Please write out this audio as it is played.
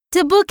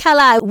To book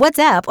Kal-i,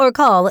 WhatsApp or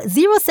call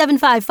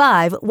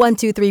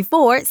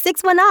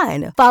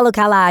 0755-1234-619. Follow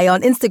Kal-i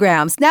on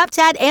Instagram,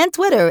 Snapchat, and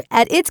Twitter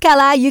at It's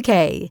Kal-i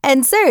UK.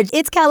 And search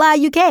It's Kal-i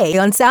UK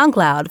on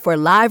SoundCloud for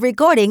live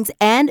recordings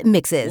and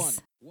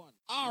mixes.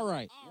 All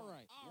right.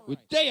 We're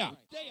there.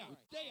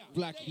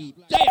 Black Heat,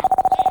 there.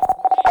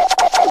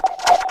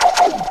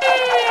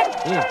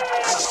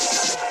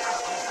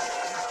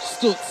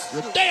 Stutz,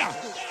 we're there.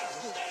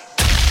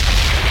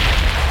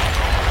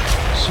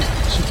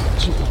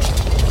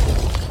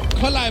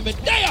 Kal-i, we're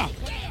there.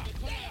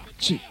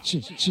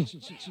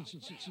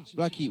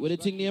 Black Heat, what the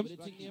thing name?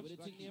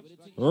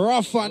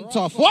 Rough and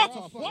tough. What?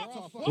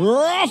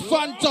 Rough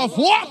and tough.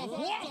 What?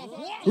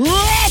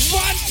 Rough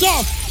and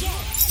tough.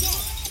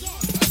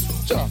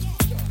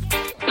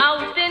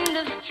 Out in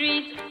the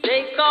street,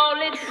 they call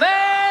it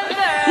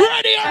murder.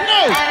 Ready or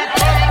no?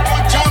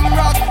 Jam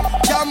rock,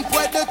 jump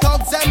where the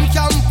thugs them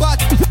camp at.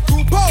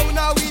 2 pound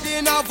now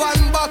within a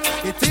van back.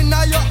 It in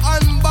your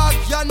handbag,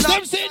 you're not.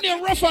 Them saying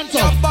they're rough and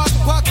tough.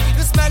 Backpack,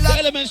 the smell The of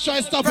elements try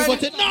to stop it,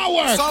 but it not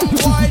work. some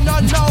boy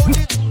not know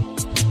it.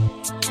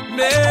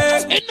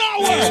 It not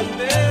work.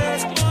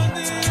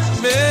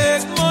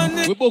 Make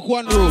money. We book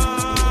one room.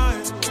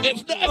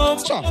 If the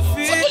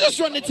we just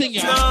run the thing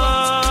here.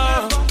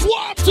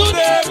 What to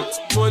them?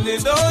 Money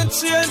don't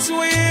change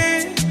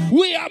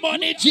We are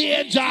money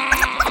changer.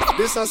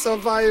 This a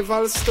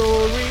survival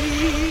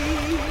story.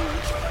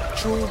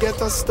 True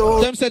get a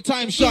story. Them say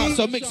time short,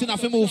 so mixing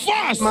up and move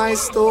fast. My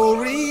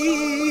story.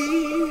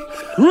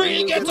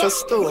 Real get a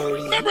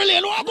story. Remember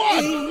Lane, what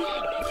one?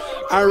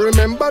 I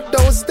remember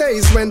those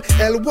days when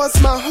hell was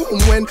my home,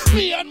 when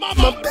me and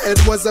mama. My bed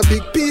was a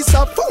big piece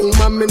of foam,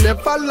 and me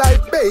never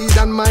like bathe,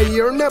 and my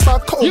ear never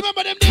cold. You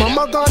remember them days?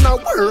 Mama gonna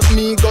work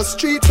me, go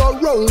street or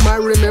roam. I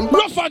remember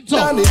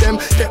Danny them,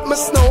 get my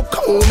snow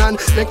cone, and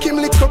make him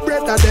lick a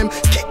bread of them,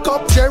 kick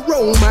up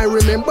Jerome. I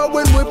remember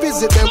when we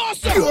visit them,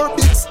 pure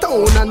big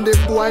stone, and the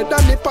boy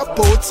Danny pop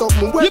out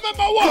something well. You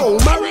remember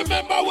what? I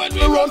remember when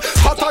we run.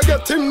 Hot I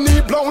get him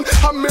knee blown,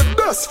 and my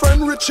best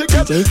friend Richie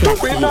get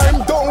when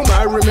I'm down.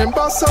 I remember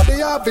so the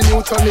avenue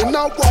turn in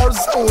a war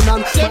zone,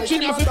 and them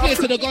junior fi play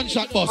to the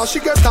gunshot bus. She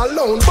get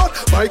alone, but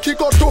Mikey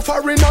got too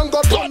far in and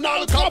got done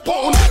Al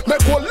Capone.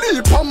 Make one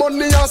leap of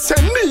money and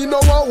send me no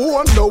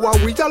one. Now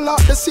we a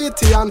lot the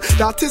city, and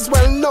that is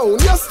well known.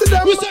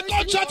 Yesterday we say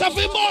gunshot of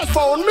him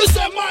phone. We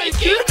say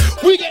Mikey,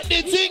 we get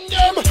the thing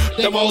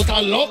them out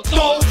of luck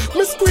now.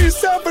 Me squeeze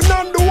 7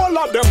 and the whole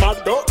of them I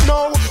don't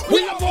know.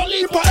 We have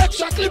only for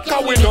extra clip,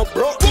 cause we no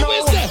broke now.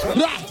 We say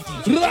Well,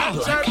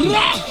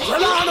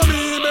 I know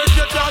me make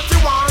you catch you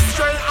one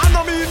straight. I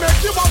know me make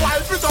you a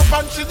wife with a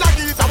punch in your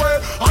geese away.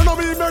 I know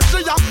me make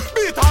you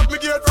beat up me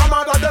gate from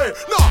other day.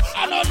 No,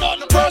 I don't know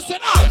the person.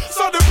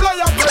 So the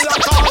player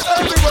call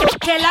everywhere.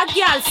 Tell a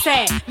girl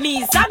say,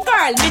 me's a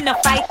girl, me no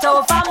fight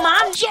over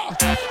man.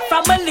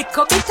 From a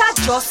little bit of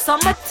just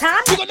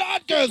summertime. You got the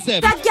hot girls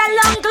there. That girl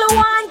angle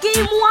one,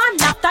 game one.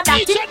 After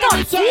that it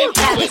done full.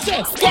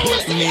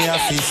 Me a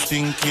fist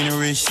thinking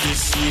rich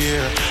this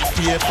year.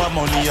 Paper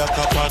money a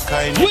cup of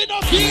kind. We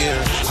don't care.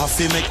 Have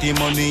to make the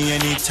money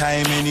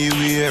anytime,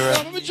 anywhere.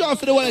 Let me draw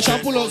for the wallet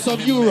and pull out some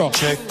euro.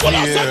 Check pull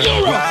out some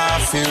euro.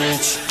 Waffy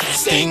rich,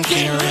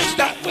 stinking rich.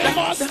 That we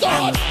must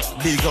start.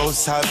 Big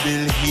house a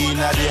bill in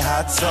a the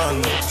hot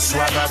sun.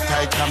 Swagger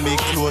tight and me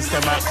clothes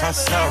them a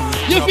custom.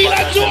 You feel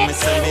like you? Me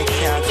say me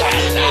can't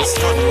tell me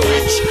stun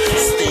rich,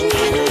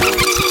 stinking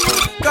rich.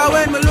 Cause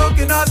when me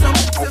looking at them,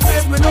 the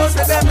face me know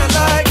say them not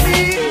like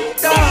me.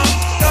 Down,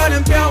 cause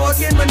them can't walk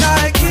in my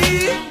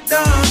Nike.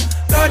 Down,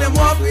 cause them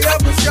walk me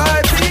up with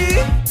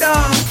Stripey.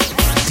 Down,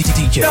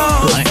 DJ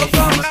Black.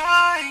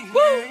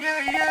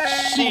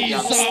 She's a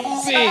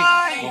big.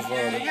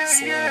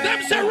 Them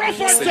say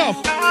rough and tough.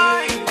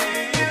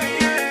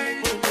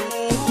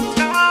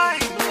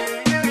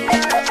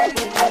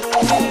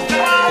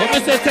 When me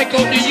say take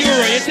out the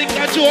euro, you think I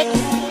joke?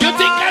 You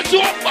think I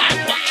joke?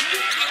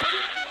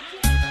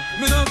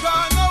 Me no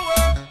gone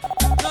nowhere.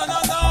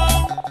 No.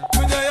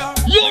 Me there.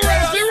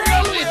 Euros be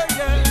roll with.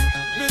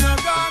 Me no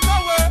gone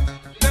nowhere.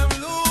 Them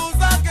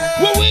lose again.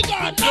 Where we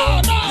gone?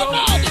 No.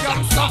 They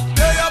can't stop.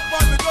 They up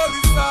on the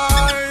gully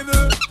side.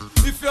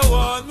 If you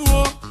want to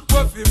know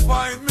where you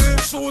find me,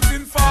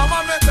 shooting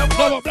farmer make them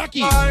No,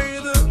 Blackie.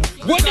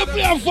 When you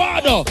play a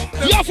father,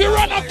 you have to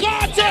run a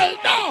cartel.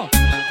 No.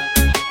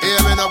 Hey,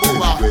 me no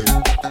boomer.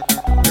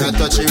 You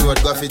touch the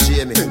road, go for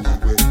Jamie.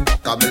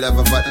 Cause me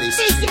level for at least.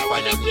 Listen,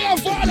 when you play a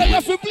father, you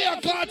have to play a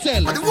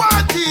cartel. But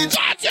what is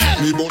cartel?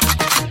 Me but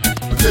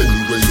tell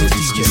you where your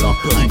business are.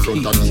 In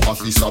front of the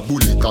office, a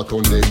bullet that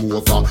turn them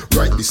over.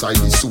 Right beside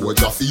the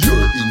soldier for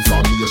your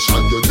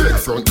information. Your dead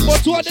front is.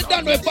 But what they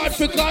done with bad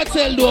for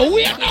cartel though?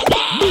 We are not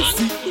bad.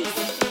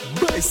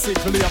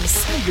 Basically, I'm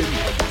swinging.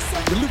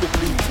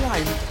 Deliberately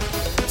climb.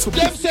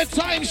 Them say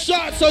time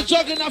short, so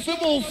juggling have to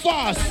move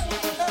fast.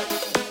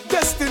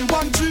 Testing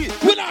 1, 3.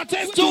 We not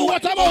test 2,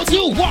 what about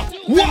you? What?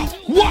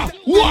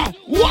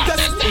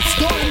 It's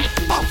done.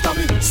 After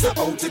me, step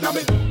out in a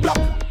me. Black,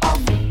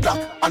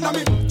 and a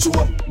me. Chew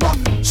up, back,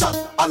 shot,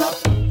 a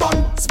lot,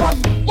 bang,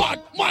 span. Bad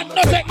man,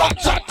 no take back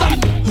shot,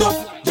 and no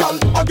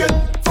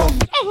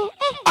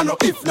I know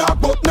if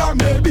not, but now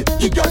maybe.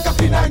 You got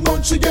coffee 9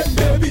 months, she get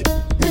baby.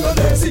 Me no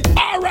lazy.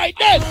 Alright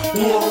then.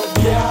 Oh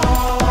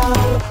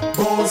yeah,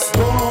 boss.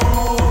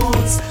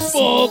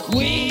 Smoke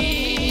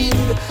weed,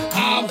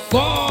 have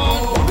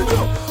fun.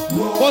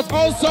 But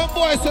all some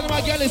boys tell them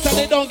a girl is that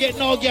they don't get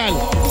no girl.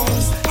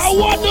 I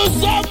want to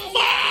some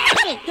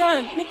man.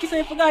 John, Nicky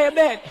say forgot your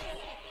bed.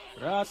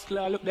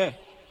 Rascal, look there.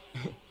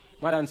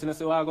 Madam, so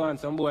say I go on,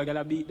 some boy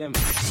gotta beat them. I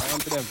am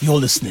to them. You're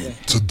listening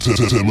to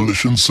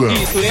Demolition Sound.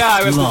 Peace to the eye,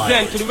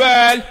 represent to the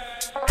world.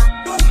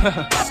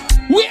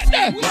 Wait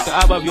there.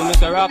 Mr. Above you,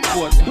 Mr.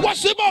 Rockport.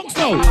 Watch the bunks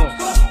now.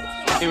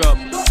 Here up.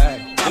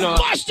 Hey, you know.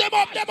 Mash them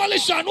up,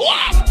 Demolition.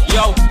 What?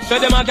 Yo, show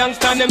them a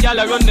gangsta and them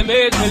gyal a run the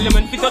maid. Tell them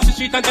when fit up the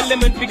street and tell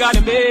them when figure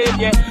the bed.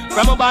 Yeah,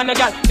 from a band of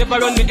gyal, never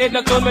run me head,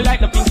 not told me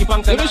like the pinky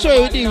pants. Let me show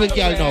you what deal with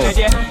gyal now.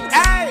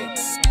 Hey,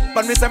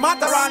 but me say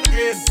matter on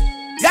again.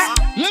 Yeah.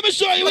 Let me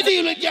show you what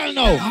deal with gyal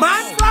now.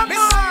 Man from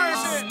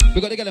Mars.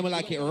 Because they get them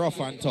like it rough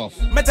and tough.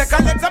 Me take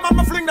a leg them and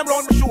me fling them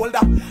round my shoulder.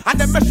 And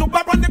then me shoot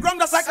up on the ground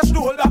just like a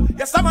shoulder.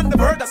 Yes, I'm on the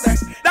bird of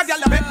sex. That girl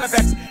make me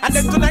vex. And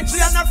then tonight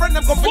she and her friend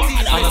them come for tea.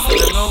 I say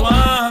them no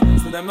one,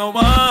 so them no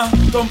one.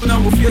 Thumping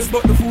on my face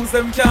but the fools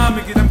them can't.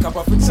 Me give them cap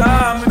off a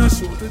charm, me no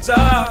shoot a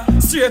jar.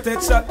 Straight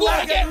head shot,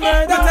 I get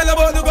murdered. Tell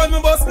about the gun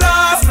me bust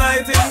last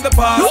night in the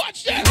past.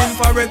 Watch that.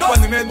 Infrared when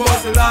the made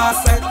bust the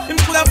last night. Him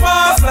pull a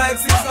fast like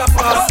 6 a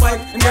fast like.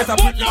 And get a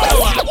pretty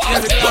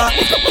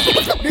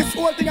This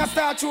whole thing I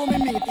start through me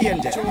meet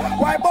angel.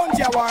 Why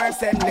Bungie war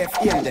send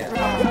left angel?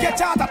 You get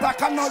heart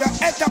attack and now the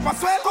head up a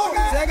swell.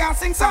 So you can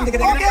sing song. Okay.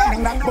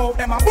 Both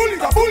them a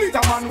bullet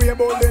a man we a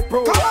bullet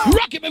proof.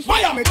 Rock it me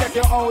fire. Me take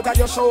you out of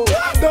your show.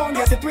 Don't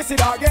get it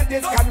twisted or get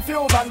this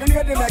confused. And the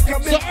lady make you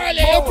big. So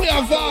earlier you play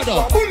a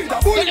Vado.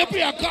 Then you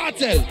play a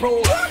Cartel.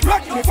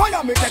 Rock me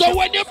fire me take so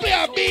when you play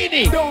a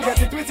Beanie. Don't get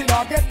it twisted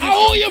or get this.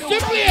 How you feel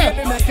play?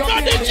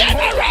 Not the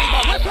general.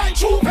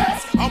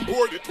 I'm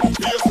bored with 2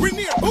 years. We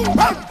need boom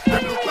bang.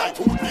 Them look like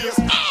 2 years.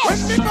 When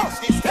me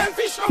boss is 10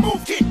 fish a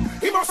move king.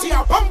 He must see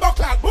a bomber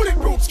clad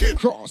bulletproof skin.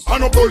 Cross.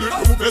 And a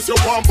bulletproof vest you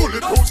want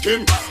bulletproof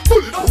skin.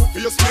 Bulletproof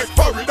face neck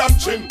forehead and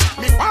chin.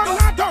 Me bang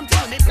not dumb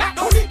till me black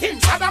bullet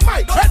inside of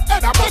my dread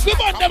head a bust. We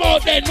burn them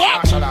out then,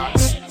 what?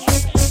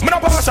 Me no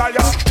partial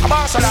ya, a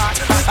partial ya.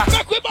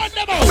 We burn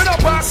them out. Me no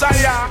partial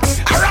ya,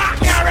 a rock.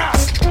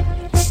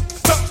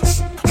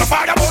 Me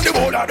fire on the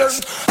wall of them.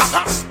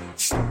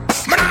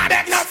 Me nah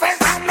beg no friend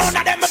from none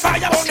of them. Me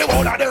fire on the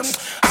wall of them.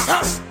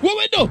 What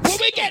we do? What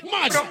we get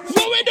mad? What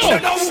we do?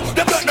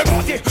 Them got me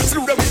naughty.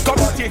 Slew them with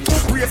karate.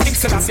 Praise King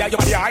Selassie,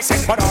 you're the ice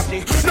and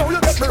party. Now you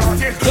get me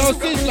naughty. So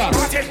Sizzler,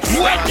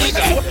 when they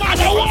get mad,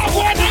 I walk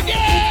one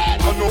again.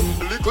 I know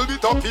little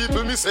bit of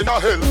people miss in a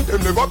hell.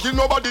 Them never kill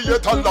nobody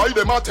yet and lie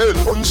them a tell.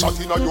 Gunshot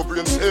in a your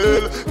brain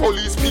cell.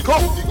 Police pick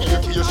up the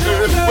AK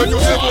shell. When you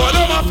say boy,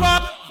 them a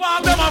fuck,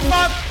 them a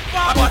fuck.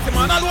 But the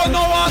man alone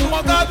no one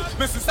no God.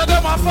 Me sister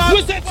them a fuck.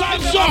 We say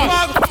time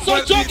short. So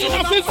jogging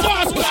off his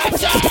fast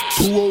patch.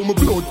 To my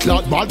blood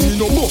clot bad me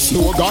no must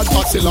know God.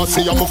 I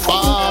say I'm a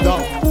father.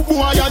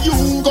 Why are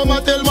you come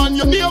and tell man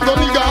you never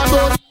gonna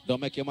God? Don't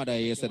make your mother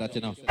hear say that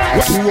enough. To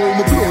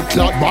my blood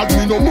clot bad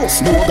me no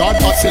must know God.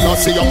 I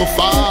say I'm a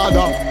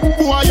father.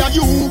 Why are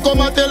you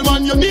come and tell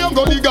man you never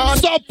gonna God?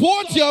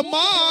 Support your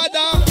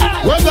mother.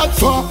 Where that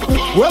for?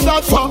 Where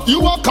that for?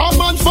 You a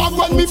come and fuck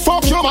when me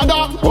fuck your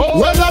mother.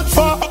 Where that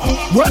for?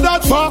 Where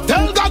that for?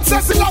 Tell God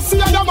says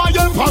I am my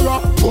emperor.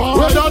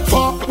 Where that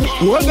for?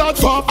 Where that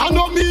for? I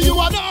know me you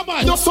are no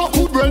man. You're so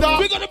good brother.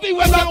 We're gonna be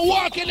where you can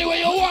walk anywhere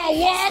you want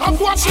walk. I'm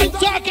watching. And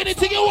talk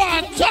anything you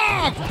want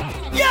talk.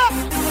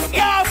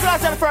 Yeah,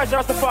 flash and fresh,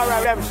 just the far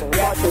right revolution.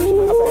 Yeah,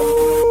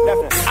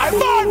 definitely. I'm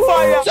born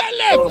for you. Tell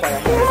them.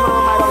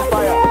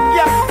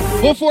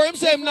 Yeah. Before him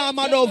say him not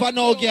mad over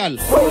no girl.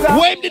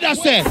 When did I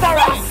say?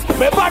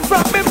 Me born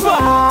from me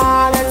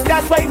born, and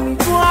that's why me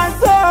born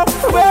so.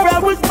 Where I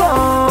was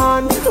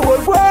born, the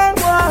whole world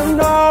won't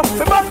know.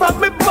 Me born from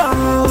me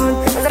born,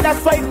 and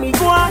that's why me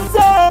born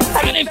so.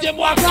 And if them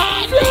walk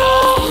on,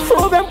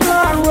 so them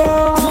can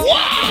roll.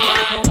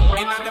 wow!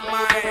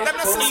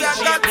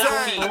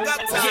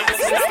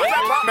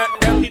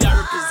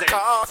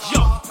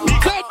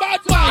 Tell bad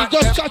man,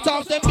 just cut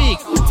off them beak.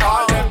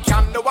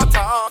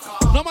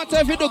 No matter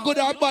if you do good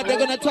or bad, they're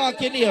gonna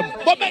talk in him.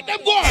 But make them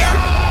go.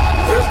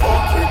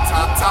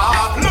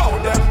 No,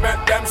 them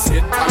make them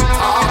sit and talk.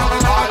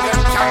 All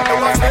them can do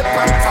is sit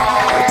and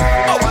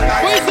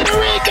talk. Where's the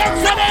real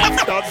gangster them?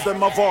 That's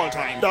them of all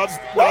time. That's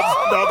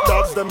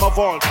them of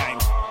all time.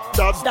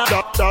 That's them of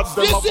all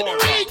time. You see the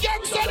real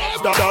gangster them?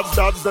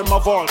 That's them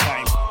of all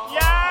time.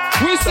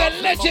 We said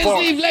legends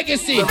leave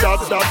legacy.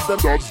 That's them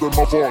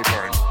of all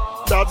time.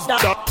 That's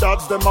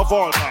them of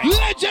all time.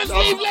 Legends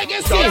leave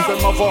legacy. That's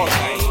them of all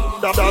time.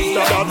 That's them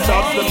of all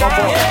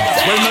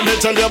time. When me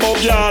tell you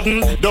about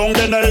garden, don't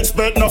get no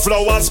expect no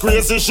flowers.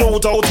 Crazy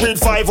shootout with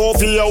 5 or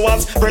 4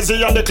 hours.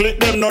 Prezi and the click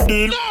them no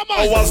deal.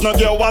 Hours no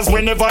hours.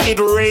 Whenever it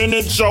rain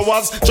it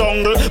showers.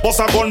 Jungle, boss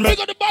a gun make.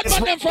 We got the bad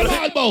man them from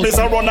Albo. Miss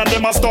a run and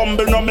them a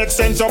stumble. No make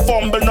sense you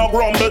fumble, no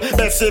grumble.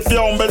 Best if you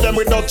humble them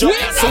without your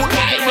suit.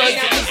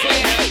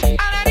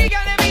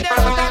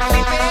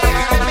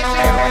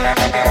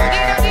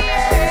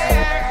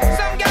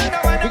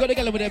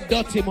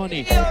 dirty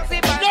money.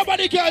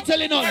 Nobody can tell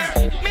you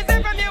nothing. She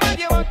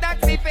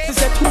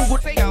said too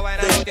good. Fresh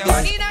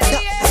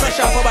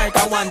off a bike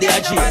and one day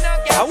a G.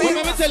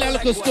 Let me tell you a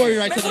little story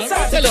right now.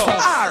 Tell it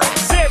all.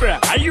 Zebra,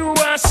 are you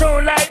are so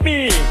like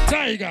me?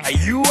 Tiger, are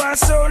you are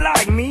so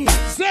like me?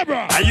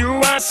 Zebra, are you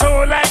are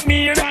so like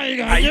me?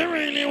 Tiger, you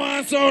really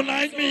want so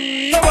like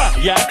me?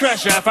 You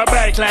crash off a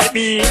bike like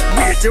me.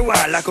 Wait a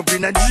while, lock up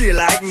in a G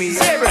like me.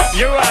 Zebra,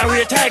 you are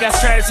with tiger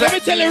stripes. Let me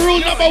tell you rule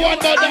number one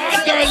about the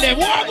hot girl them.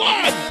 One.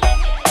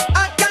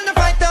 I can't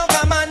fight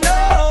over man,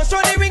 no.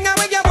 Show the ring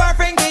with your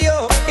boyfriend,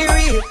 yo. It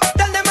real.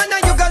 Tell them man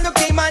you got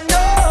lucky man,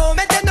 no.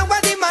 Make them know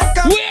what the man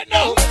come. Wait,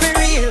 no. Be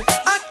real.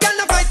 I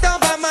can't fight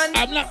over man.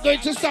 I'm not going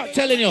to stop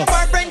telling you.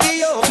 Boyfriend,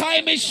 yo.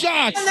 Time is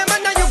short.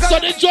 So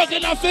the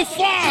juggling off it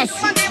fast.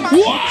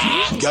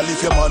 What? Girl,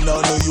 if your man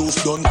no use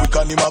done quick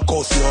and him a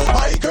cuss you.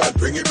 My girl,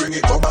 bring it,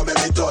 come and make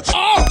me touch.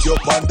 Put your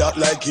pan that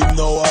like him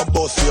now and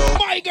bust you.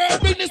 My girl,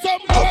 bring this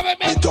up, come and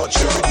make me touch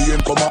you. The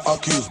end come and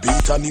accuse,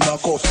 beat and him a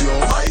cuss you.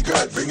 My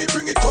girl, bring it,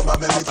 come and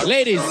make me touch.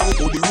 Ladies,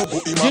 you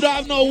don't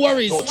have no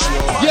worries.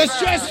 You're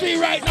stress free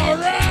right now,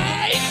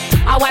 right?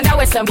 I wonder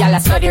where some gyal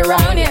study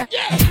around here.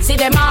 Yeah. See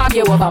them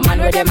argue over man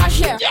where them a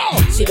share.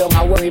 See don't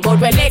a worry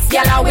about when next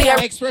gyal are wear.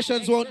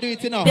 Expressions won't do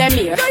it enough. Them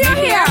here, do you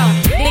hear?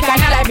 The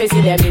kind of life you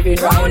see them living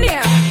round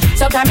here.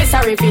 Sometimes it's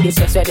sorry for this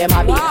sex where them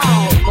a be.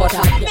 But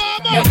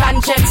your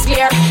conscience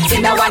clear.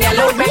 See the one you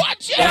love me.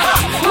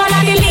 Man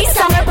are the least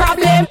of my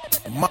problem.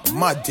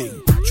 Mad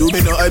thing. She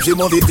me no help, she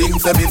must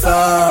think for me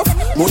soft.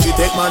 But she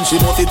take man, she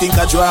must think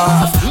a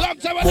draft. Long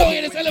time I don't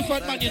hear this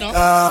elephant man, you know.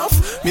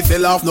 Me say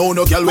laugh, no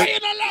girl wait.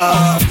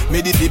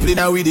 Me discipline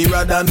her with the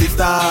rod and the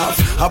staff.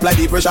 Apply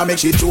the pressure, make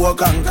she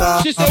choke and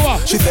cough. She say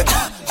what? She say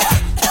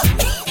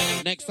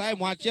next time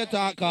watch your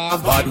talk.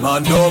 Bad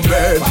man don't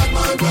bed.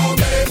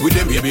 With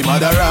them baby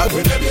mother rock.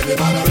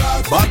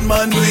 Bad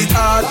man do it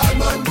hard.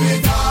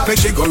 Make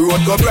she go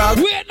road go brag.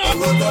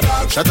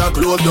 Shut her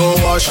clothes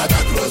don't wash.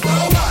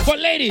 But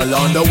ladies,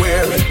 along the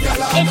way,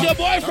 if your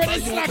boyfriend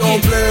is slacking,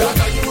 don't play.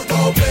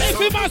 If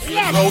he must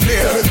slack, let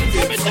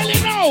me tell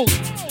you now.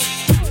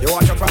 You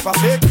want your proper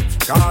fix?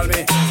 Call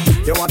me.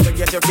 You want to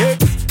get your kick?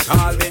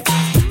 Call me.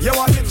 You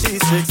want your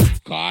cheese sticks?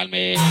 Call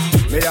me.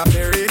 Me have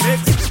the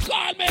remix.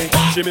 Call me.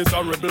 She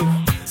miserable,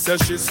 says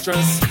she's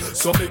stressed.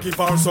 So me give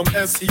her some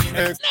SEX.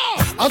 No.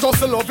 I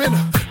just loving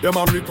them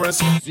and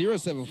repress.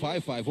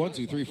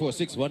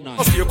 0755-1234619.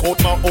 I stay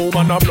out my home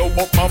and I blow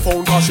up my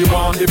phone cause she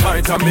want the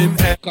vitamin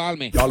A. Call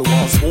me. Y'all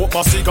want smoke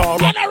my cigar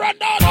run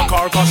down my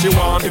car cause she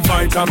want the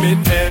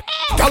vitamin A.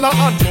 Y'all a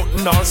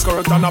unbutton her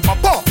skirt and a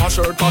pop off my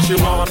shirt cause she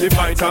want the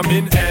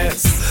vitamin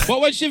S. But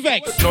when she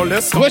vex, no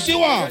less. What she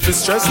want? She's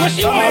stressed. What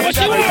she want? What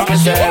she want? What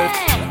she want?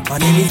 My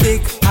name is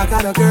Dick. I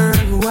got a girl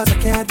who has a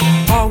cat,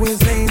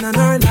 always laying on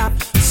her lap.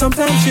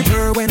 Sometimes she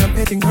purr when I'm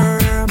petting her.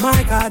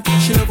 My God,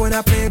 she love when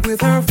I played with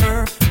her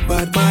fur.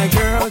 But my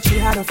girl, she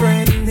had a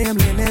friend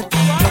named Lynette.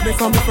 Loved me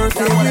from the first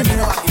day we met.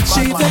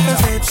 She took a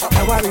stitch,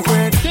 now I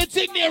regret. The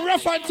thing they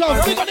rough and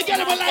tough. We gonna get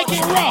them like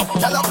it rough.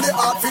 Tell her play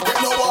hard, fit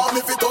no warm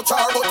if it touch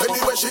her. But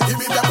anyway, she give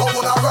me the go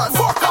on a run.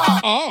 Fuck her.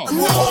 Oh.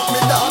 You hold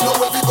me down, know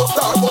where we go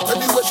start. But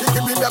anyway, she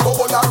give me the go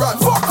on a run.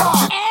 Fuck her.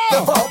 She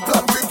never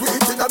plan to do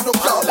it in a no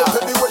cloud.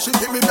 But anyway, she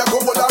give me the go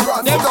on a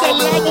run. Them say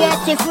long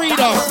walk to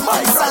freedom.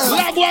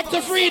 Long walk to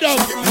freedom.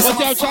 But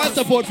you have child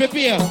support for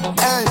peer.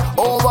 Hey,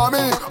 over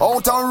me.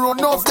 Out and run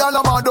enough gal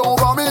a mad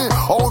over me.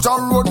 Out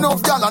and run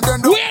enough gal and then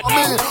do me.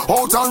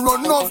 Out and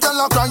run enough gal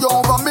a cry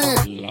over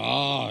me.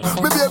 Lord.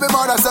 Me baby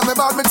mother say me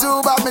bad, me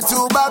too bad, me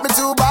too bad, me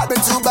too bad, me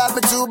too bad,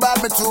 me too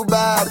bad, me too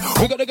bad.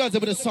 We got the girls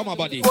with the summer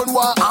body. One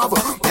one have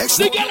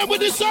the girl with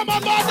the summer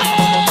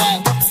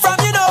body. From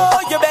you know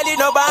your belly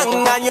no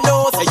bang and you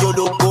know say you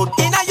look good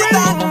in a your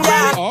long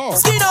yeah.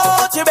 Skin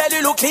out your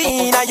belly look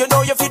clean and you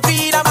know you fit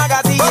read a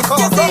magazine. You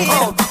see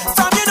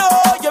from you know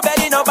your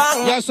belly no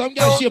bang. Yeah, some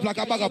girl shaped like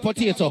a bag of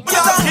potato.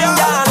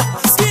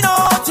 Skin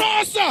out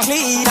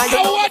clean and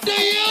you know what do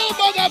you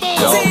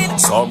bugaboo?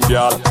 Some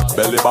girl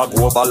belly bag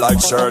over like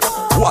shirt.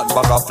 One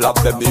bag of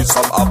flap them need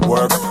some up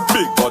work.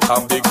 Big butt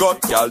and big gut,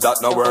 girl that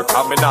no work.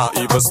 And me not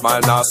even smile,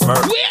 not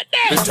smirk. Me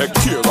take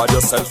care of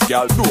yourself,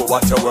 girl, know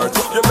what you worth.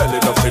 Your belly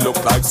don't feel look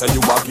like say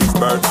you walk his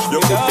bird. You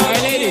could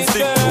be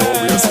stick to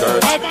a real skirt.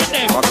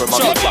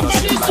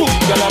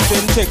 Girl have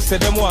been text, say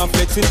them want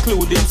flex,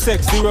 including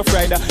sex. The rough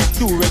rider,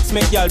 Durex,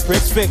 make y'all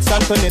press vex.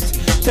 Antoinette,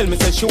 tell me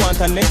say she want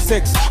her next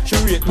sex. She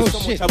rate me so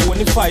much, I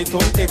want 5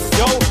 ton X.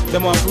 Yo,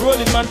 them want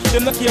rolling man,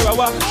 them not care a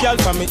walk. Girl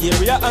from me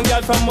area and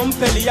girl from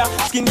Montpellier.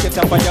 Skin get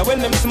up fire when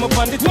them see me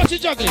on the what you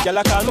juggling? Girl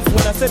I call my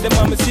phone and say them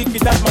want me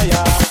secret at my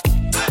yard.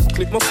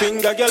 Click my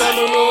finger, girl on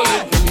the roll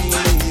with me,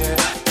 yeah.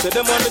 Say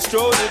them want to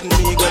stroll with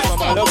me, girl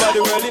from all over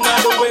the world in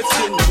all the West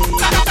Indies,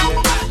 yeah.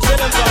 Say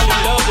them fall in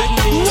love with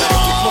me, yeah.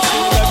 Click my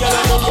finger, girl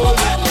on the roll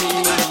with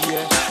me,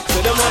 yeah.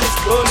 Say them want to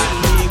stroll with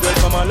me, girl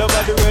from all over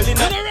the world in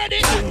all the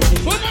West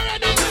Indies.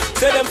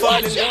 Say them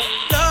fall in love.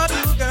 Love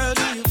you, girl,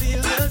 do you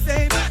feel the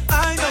same?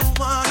 I don't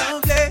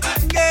wanna play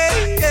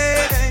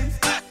games,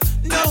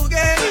 no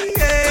games.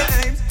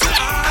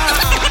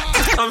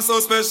 I'm I'm so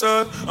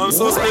special. I'm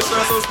so special,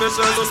 so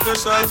special, so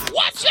special.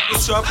 Watch out!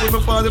 Shop with my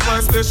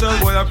 45 special.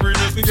 Boy, I bring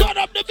it together. Turn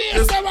up the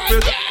bass, alright,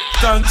 yeah!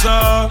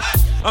 Tanja,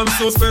 I'm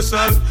so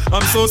special.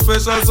 I'm so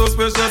special, so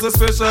special, so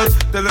special.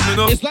 Tell them, you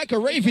know. It's like a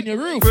rave in your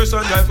room.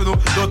 Question guy, you know.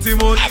 Dirty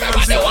mouth.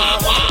 Everybody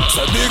want one. It's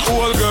a big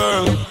old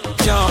girl.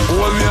 Can't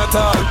hold me at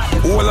all.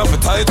 All of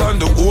it tight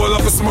and the whole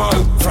of it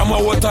small. From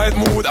our tight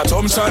mood, I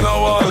jump shine a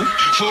wall.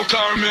 Full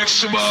car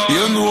makes you ball.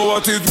 You know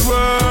what it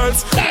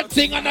worth. That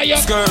thing under your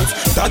skirt.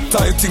 That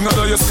tight thing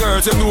under your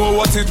skirt. You know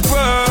what it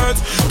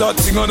worth. That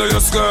thing under your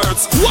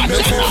skirts. Watch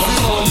it.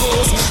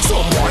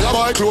 Some boy a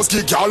buy clothes,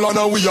 kick y'all and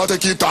we a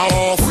take it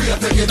off. We a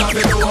take it off, you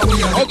know we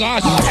a. Oh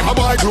gosh. A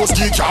buy clothes,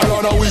 kick y'all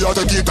and we a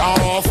take it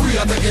off. We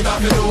a take it off,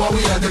 you know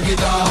we a take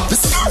it off. The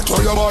skirt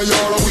where you buy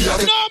your we a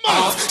take it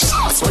off.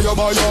 Shots where you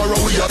buy your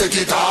we a take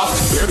it off.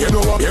 You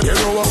know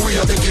we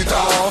a take it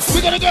off.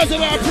 We're gonna go to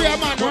our prayer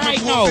man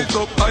right now.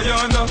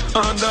 Ayana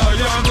and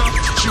Ayana,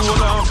 she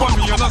will on for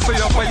me and I say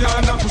up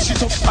Ayana, push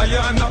it up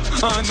Ayana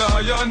and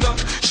Ayana,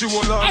 she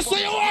will on. I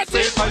say you want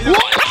it.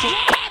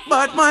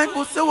 But my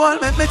pussy wall,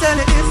 make me tell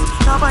you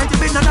this. Now my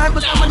tip in the night,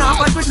 but I'm not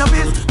fight with no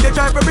piss. They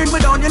try to bring me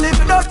down, you live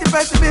in dusty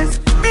precipice.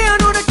 Me I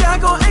know they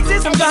can't go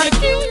exist, I'm gonna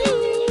kill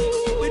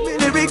you. With me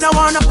lyrics, I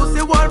want a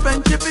pussy wall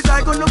friendship is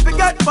I gonna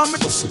forget from me.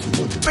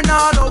 But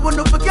now I don't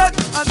wanna forget.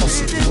 I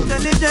see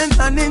intelligence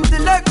and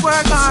intellect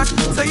work hard,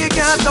 so you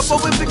can't stop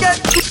what we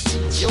forget.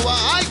 You are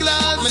high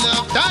glass, me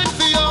have time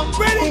for you.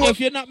 Ready? If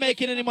you're not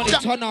making any money,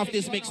 turn off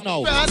this mix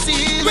now. Ready?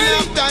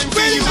 Time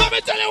for you. Let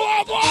me tell you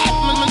what, boy.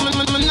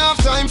 Me have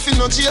time for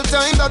no jail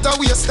time, that a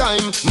waste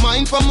time.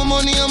 Mine for my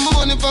money and my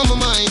money for my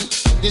mind.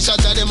 The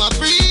shot of them a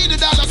free the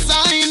dollar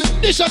sign.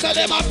 The shot of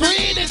them a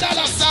free the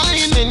dollar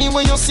sign.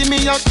 Anyway you see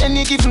me at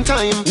any given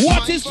time.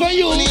 What is for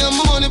you? Money and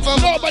my money for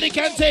nobody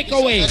can take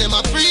away. Them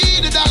a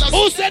free the dollar.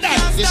 Who said that?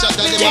 The shot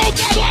of them Yo,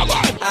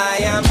 God, I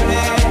am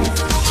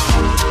blessed.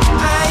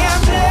 I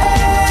am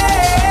blessed.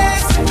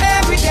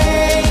 Every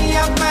day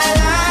of my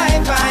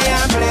life I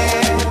am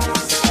blessed.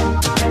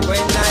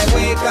 When I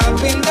wake up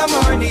in the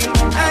morning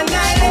and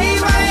I lay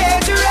my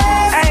head to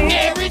rest.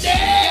 Every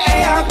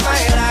day of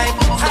my life.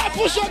 Stop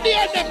push up the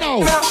end them now.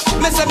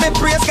 Me say me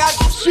praise God.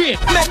 Straight.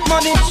 Make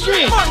money.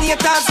 Straight. Money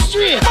it has.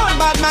 Straight. Fun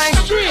bad mind.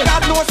 Straight.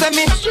 God knows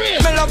me. Straight.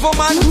 Me love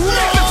woman.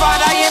 Me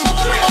father him.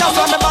 That's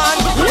why me born.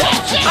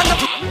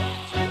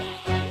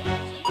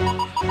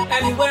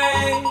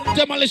 Anyway,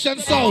 Demolition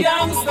Sound.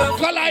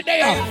 Kal-i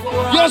there.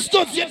 Your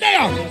studs, you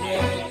there.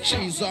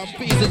 Cheese and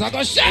pieces, I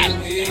got shot.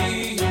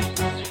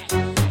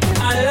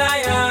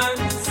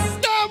 Alliance.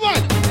 No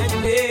one.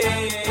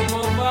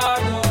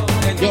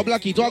 Yo,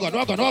 Blackie, walk on.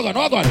 Tell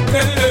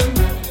them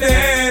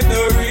they're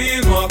the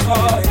real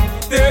McCoy.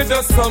 They're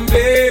just some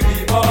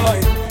baby boy.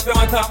 Them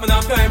a top man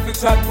have time for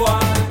chat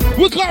boy.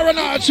 We can't run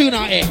out of tune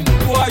out here.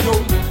 Why yo?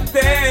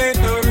 They're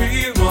the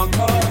real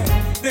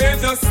McCoy. They're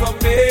just some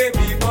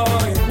baby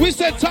boy. We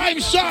said time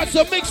short,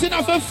 so mixing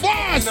up and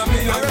fast.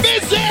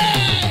 Busy!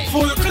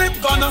 Full clip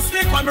gonna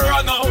stick when me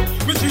run out.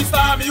 We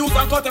 3-star me use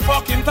and cut the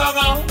fucking tongue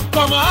out.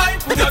 Come on,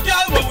 with your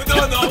girl what we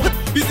don't know.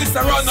 Business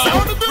a run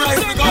out,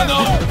 price we gone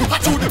out. I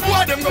told the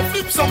boy them go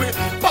flip some way.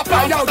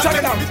 Papa now check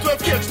it out.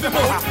 12 kids them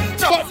out.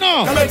 But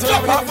no.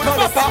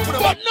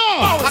 But no.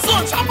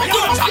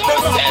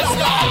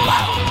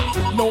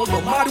 No,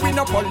 you mad, we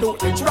no pollute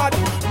the trad.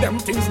 Them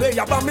things they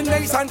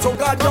abomination to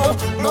God, yo.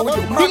 No,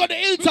 you mad. We got the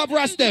hilltop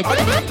rest them.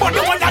 But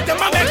the one that them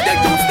a make they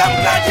do them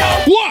glad, yo.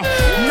 What?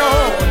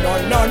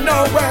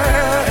 No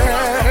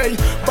way.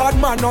 Bad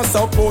man no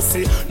so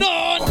pussy.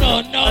 No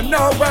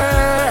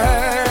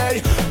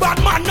way. Bad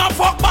man no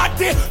fuck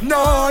body.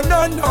 No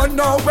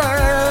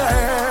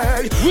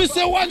way. We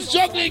say once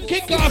juggling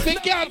kick off,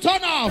 it can't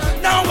turn off.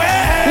 No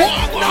way.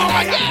 Walk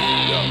on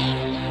again.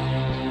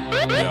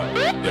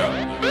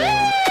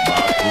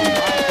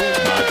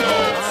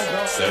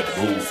 Set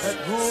rules,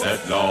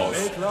 set laws.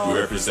 We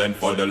represent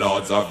for the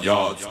lords of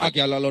yards. A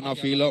girl alone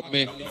feel up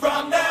me.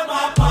 From them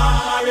a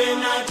par in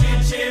a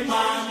chichi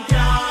man.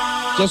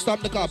 Just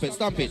stamp the carpet,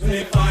 stamp it.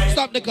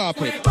 Stamp the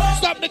carpet,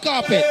 stamp the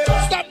carpet,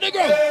 stamp the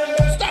ground,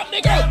 stamp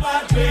the ground.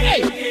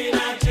 Hey, hey,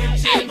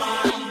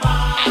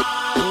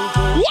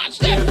 watch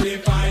them.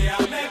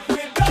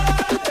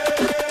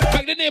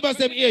 Make the neighbors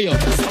them hear you. Do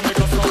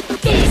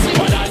you see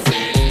what I say?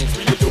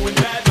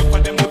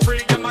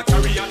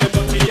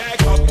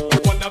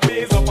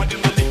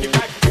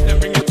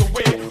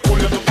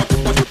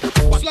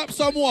 Slap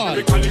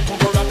someone.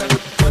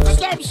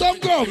 Slap some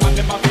gum.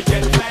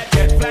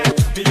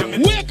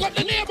 Wake up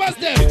the neighbors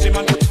them.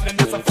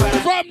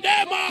 From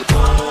them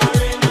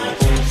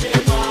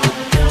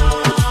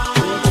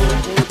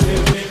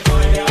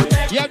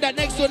you have that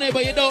next door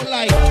neighbor you don't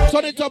like.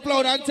 Turn it up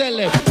loud and tell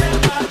them.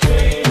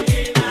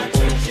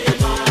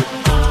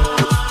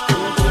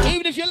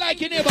 Even if you like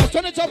your neighbors,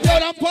 turn it up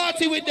loud and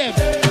party with them.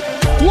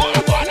 What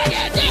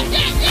again?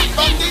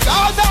 From the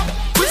Gaza,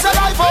 we say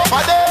life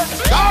over there.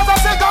 Gaza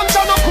say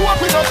ganja no cook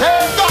with no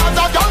tail.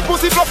 Gaza gang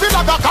pussy fluffy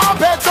like a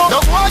carpet. No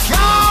boy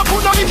can't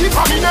put no Mickey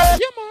from in there.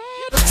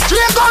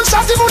 Three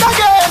gunshots he would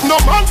again.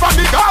 No man from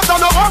the Gaza,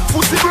 no one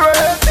pussy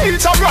bread.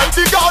 Teacher right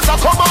the Gaza,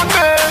 come on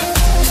man.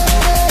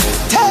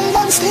 Tell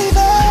them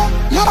Steven,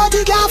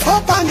 nobody can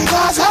fuck on the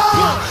Gaza.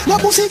 No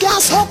pussy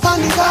can suck on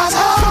the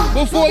Gaza.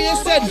 Before you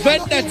said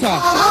vendetta,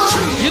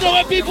 you know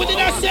what people did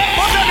I say?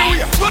 But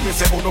anyway, when me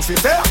say uno fi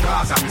say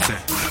Gaza, me say.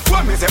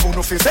 When me say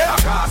uno fi say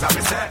Gaza,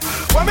 me say.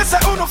 When me say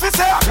uno fi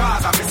say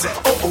Gaza, me say.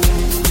 Oh oh.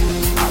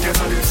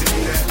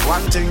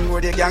 One thing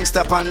with the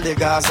gangster on the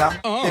Gaza,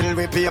 bill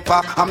with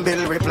paper and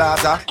bill with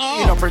plaza.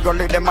 You know,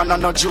 frigolly them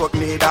and no joke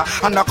neither.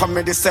 And I come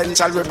with the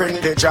central, we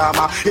bring the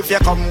drama. If you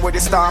come with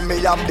the storm, me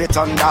have the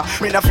thunder.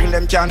 Me no feel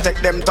them can't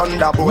take them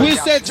thunder. We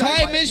said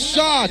time is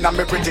short. Now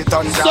me pretty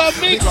thunder. So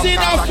mixing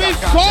up with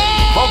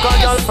fun. Fuck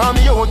a girl from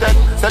UTech,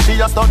 say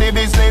she a study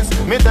business.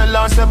 Me tell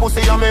her say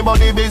pussy a me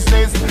body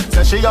business.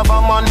 Say she have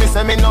a man, me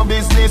say me no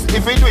business.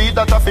 If you do it,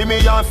 that a fi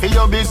me and fi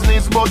your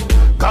business. But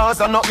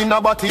cause I not in a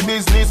body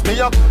business.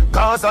 Me up,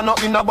 cause I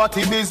not in a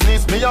body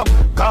business. Me up,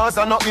 cause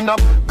I not in a,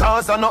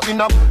 cause I not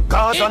in a,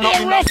 cause I not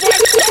in a.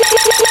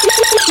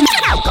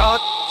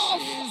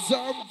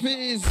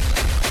 Zombies.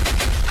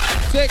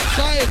 Take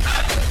time.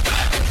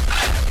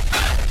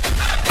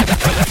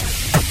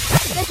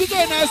 We're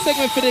going to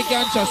segment for the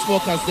ganja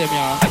smokers them,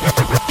 y'all.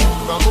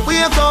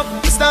 Wake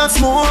up, start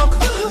smoke.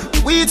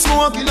 Weed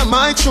smoke in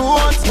my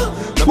throat.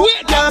 The boy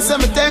can't say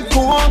me take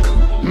coke.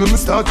 Me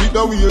start it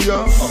the way,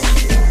 yeah.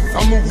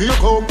 From me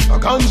wake up, a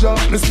ganja,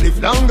 me spliff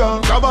longer,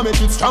 grab and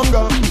make it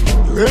stronger.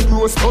 Red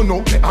rose turn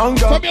up me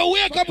anger. From you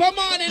wake up a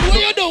morning, what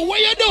you do?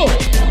 What you do?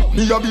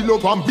 Me a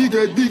build up and big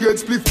head,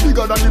 spliff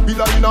bigger than the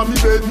pillar in a me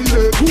bed, me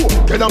head.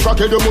 Get a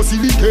crackhead, you must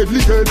see liquid.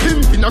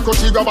 Him in a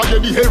crushy grab and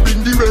get the hair in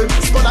the rain.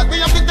 So that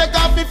we have to take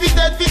off,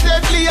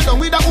 fitted, lay down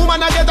with a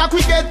woman and get a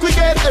quick head.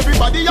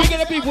 Everybody you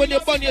get the people when you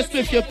burn your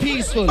spliff, you're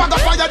peaceful. Bag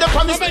of fire, they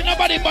promise. Don't make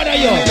nobody bother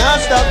you. Me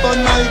not stop on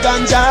my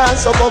ganja,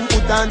 so come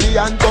put on the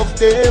handcuff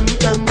them.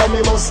 Remember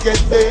me must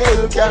get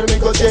bail, carry me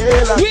go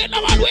jail. Wait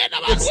a man.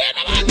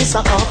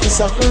 Mr.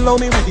 Officer, allow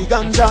me with the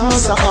ganja.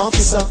 Mr.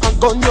 Officer, a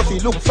gun you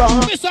feel look for.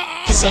 Mr.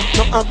 Officer,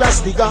 no harass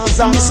the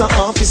Gaza. Mr.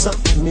 Officer,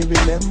 me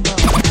remember.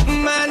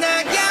 Man,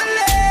 I can't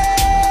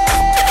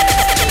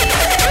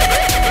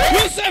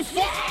live. You say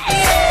fast.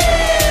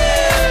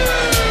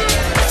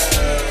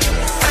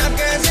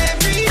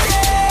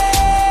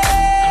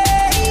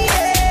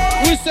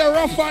 We say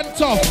rough and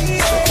tough.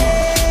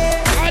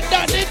 And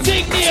that the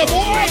thing name,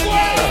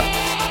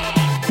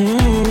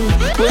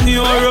 when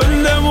you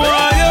run them,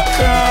 why you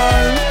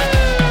cry?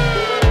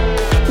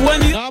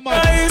 When you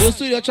you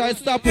see you try to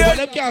stop it, but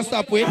them can't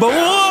stop it. But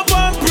hope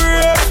and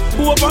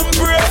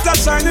pray, that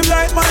shine him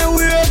like my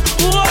way.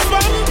 Hope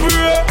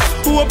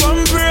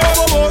and pray,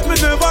 about me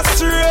never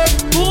stray.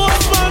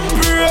 Hope and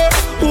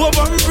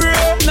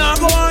pray, now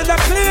go on the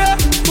clear.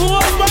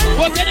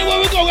 But anyway,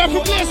 we go, we have to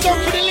play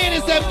something for the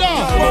ladies them now.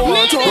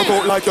 Talk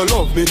out like you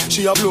love me.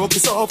 She a blow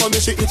kiss off for me.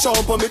 She itch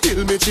on for me.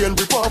 Till me chain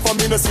rip off for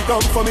me. No sit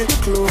down for me.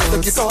 Close.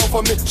 Take it off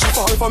for me. She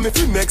fall for me.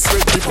 Feel next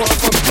red rip off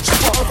for me. She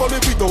fall for me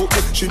without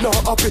me. She not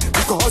happy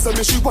because of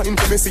me. She whine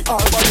for me. See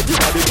all body. You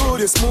got the good,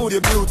 you smooth,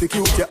 you beauty,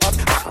 cute, you hot.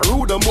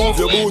 Rude and move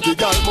your booty,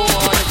 girl. More.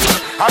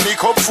 And the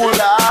cup full,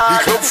 the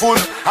cup full.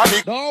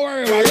 Don't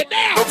worry about it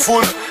now. Cup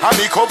full, and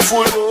the cup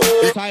full.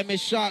 The time is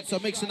short, so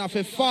mixing off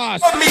it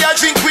fast. Rub me a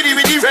drink with the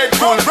Red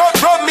Bull.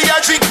 Rub me a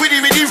drink with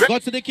the Red Bull. Go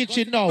to the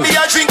kitchen now. Me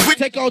a drink with.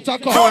 Take out a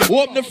cup,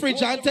 open the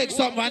fridge and take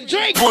something and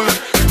drink.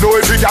 No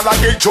every gal a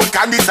get drunk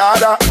and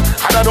disorder.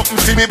 And I don't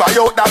see me buy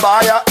out the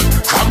buyer.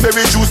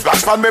 Cranberry juice splash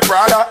from me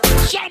Prada.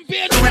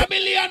 Champagne in a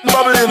million.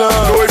 Bubbling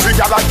up. No every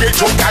gal a get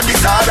drunk and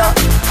disorder.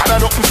 And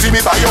I don't see me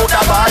buy out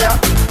the buyer.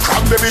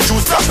 Cranberry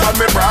juice splash from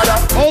me Prada.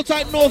 All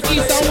time north,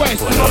 east and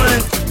west.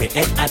 Me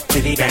head hot to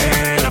the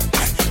burn up.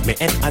 Me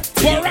head hot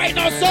to the burn up. But right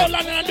now, so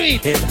long and do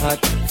it. Head hot,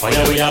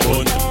 fire we a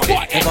burn.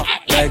 But head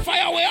hot like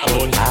fire we a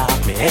burn.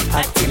 Me head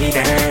hot to the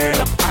burn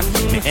up.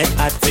 Me head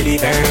hot to the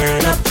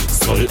burn up.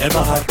 Soul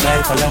ever hot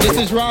like fire. This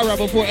is rah-rah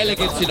before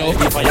elegance, you know.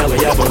 Fire we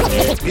a burn.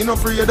 Me no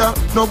afraid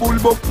of no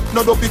bullbuck,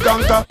 no dopey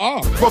tanker.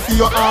 Go for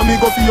your army,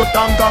 go for your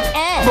tanker.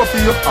 Go for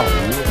your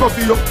go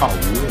for your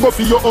go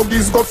for your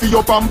huggies, go for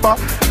your pamper.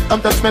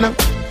 Come touch me now,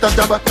 touch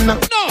your button now.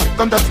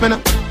 Come touch me now,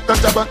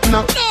 touch your button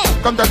now.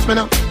 Come touch me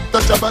now,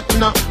 touch your button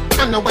now.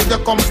 I know where you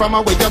come from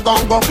and where you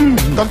gon' go.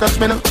 Come touch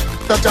me now,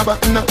 touch your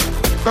button now.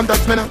 Come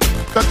touch me now,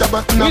 touch your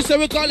button now. We say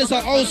we call this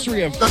an house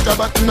rave. Touch your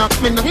button now.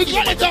 We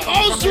call it an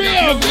house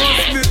rave.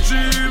 Me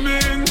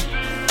dreaming.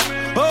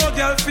 Oh,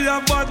 girl, feel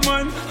a bad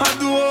man, I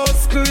do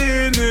house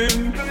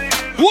cleaning.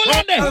 Hold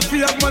on there. Girl,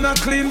 feel a man, I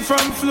clean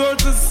from floor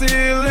to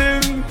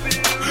ceiling.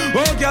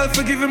 Oh, girl,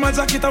 forgive him my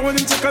jacket, I want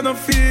him check and I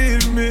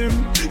feel me.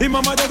 Him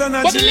mama dad and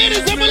I but the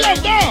ladies them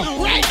love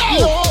now, right now.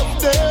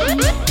 Love them,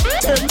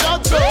 tender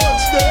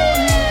touch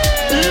them.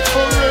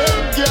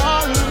 Different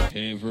girl.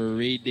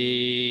 Every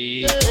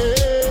day.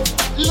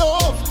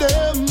 Love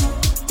them,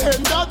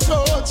 tender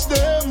touch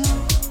them.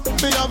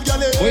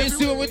 When you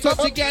see when we touch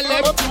the girl,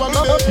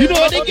 you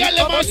know what the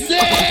girl must say.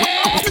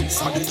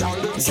 So the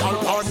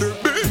girl on the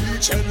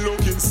beach and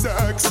looking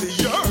sexy.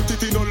 Your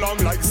titty no long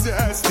like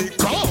zesty.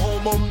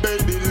 Come on,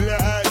 baby,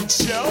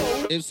 let's show.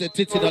 Him said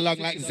titting along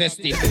like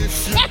zesty.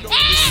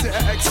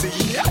 Sexy,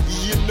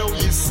 you know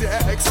you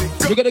sexy.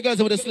 Look at the girls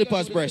with the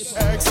slippers breasts.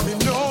 Ask me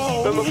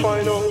no. Let me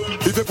find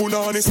out. If you put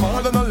on is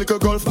smaller than a little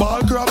golf ball,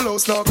 crab low,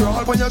 now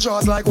crawl when your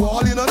jaws like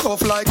wall in a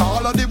tough like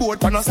all of the boat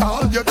pan a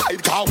stall. You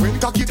died car when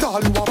cocky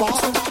tall you a ball.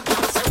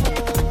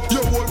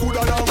 You all good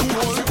and all.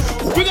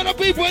 We got the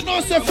people who know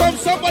say from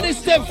somebody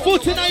step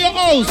foot in your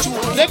house.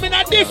 Them in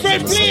a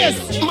different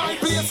place. My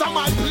place and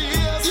my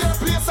place. Your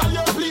place and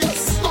your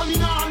place. Money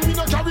now and me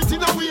no carry it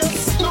in a waist.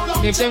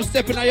 If them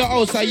step in your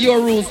house are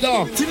your rules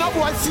now. Tina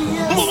boy see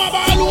Mama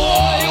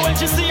ball. When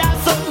she see her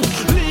son,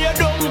 lay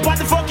down on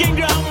the fucking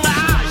ground.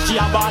 She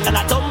a ball and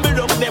a tumble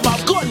down. Them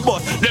have gun,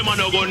 but them a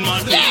no gun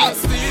man.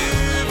 Yes.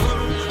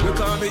 Look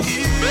on me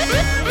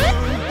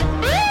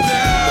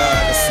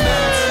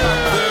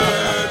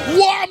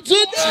warm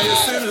to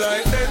chasing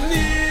like the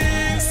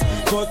knees.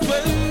 But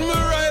when my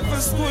rifle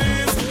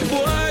squeeze,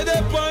 boy,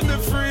 they on the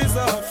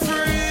freezer.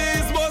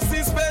 Freeze, must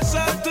be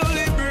special to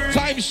liberate.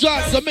 Time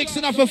shots are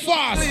mixing up for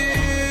fast.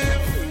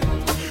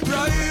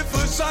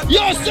 Rifle shot.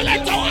 Yo,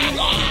 selector.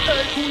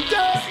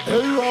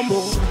 Hey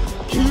Rambo,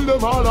 kill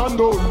them all and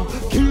done.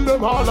 Kill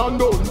them all and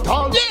done.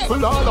 Tall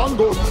people all and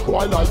done.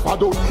 Why life a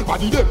done?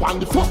 Body they on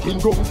the fucking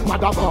gun.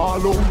 Madam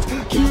all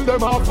out. Kill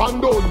them off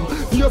and done.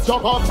 Yes, your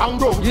heart and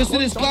gun. You see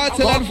this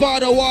cartel and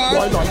father war?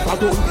 Why life a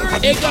done?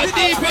 It got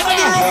deep in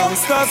there.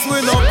 Gangsters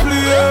we no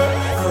play.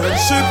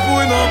 Friendship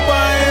we no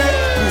buy.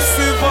 We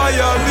see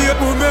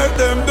violate. We make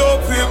them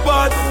dope feel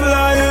bad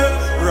fly.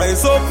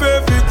 Rise up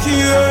every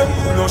key.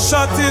 No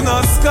shot in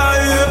the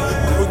sky.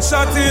 Good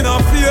shot in a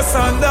face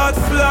and that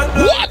flat.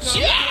 Watch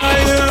ya!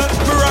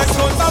 Rise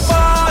guns a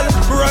ball.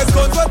 Rise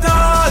guns a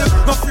tall.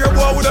 No fear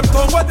boy with them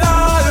tongue with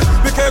all.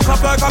 Me can't clap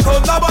like a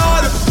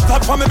thunderball.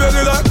 Tap on me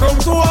belly like come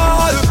to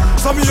all.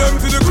 Some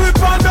empty the grip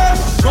on them.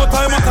 No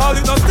time at all,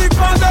 it no stick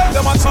on them.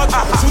 Them a chat,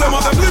 to them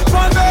and them lip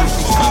on them.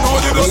 You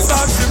know they don't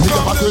start him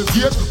from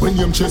them. When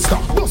you chester,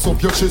 bust up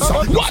your chest.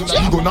 Watch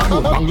ya! You gonna go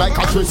bang like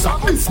a tracer.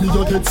 Miss me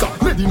your dead sir.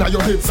 Ready now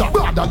your head sir.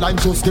 Brother line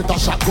just get a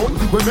shotgun.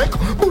 We make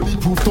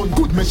bulletproof ton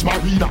good mesh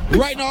marina.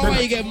 Right now, why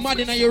you get mad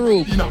in your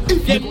room?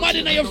 Get mad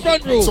in your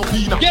front room.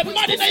 Get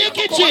mad in your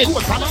kitchen.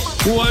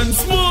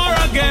 Once more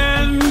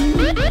again.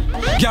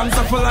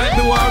 Gangsta for like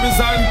the war is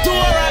on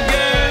tour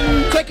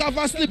again. Take off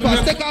our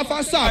slippers, take off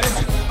our socks.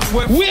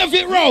 Wave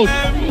it round.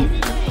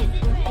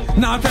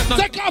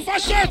 Take off our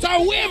shirt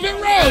and wave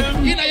it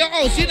round. In your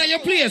house, in your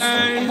place.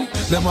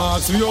 Them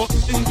ask you,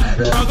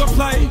 I go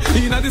fly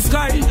in the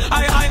sky. I.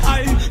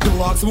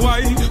 Don't ask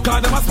why,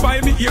 cause them a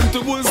spy me aim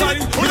to bullseye.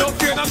 We don't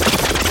fear them.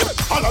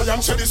 All I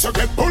am said is you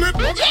get bullet.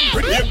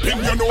 With the pin,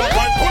 you know I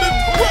might pull it.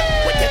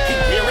 We're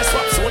taking clear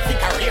swap, so if you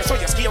career, so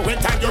you scare when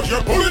time you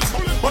hear bullet.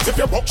 But if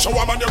you buck show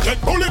a man, you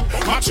get bullet.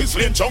 Matches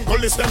lane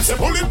jungle is them say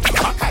bullet.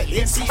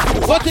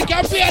 But you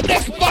can play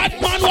next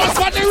bad man was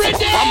for the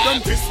rhythm. From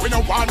them this, we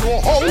no want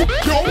no hoe.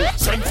 Yo,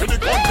 send for the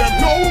gun, them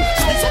no.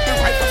 Squeeze up the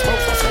rifles,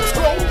 close for so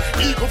slow.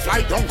 Eagle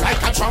fly down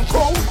like a drum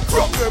crow.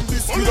 From them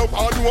this, we no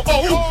want no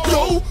hoe.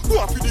 Yo,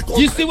 go for the gun.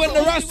 You see when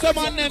the Rasta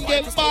man them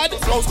get bad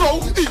and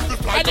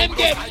them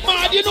get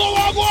mad, you know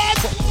what I want?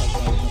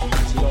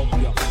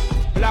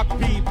 Black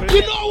people.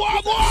 You know what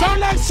I want? Sound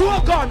like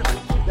slogan.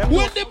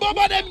 When the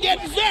baba them get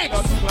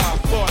vexed.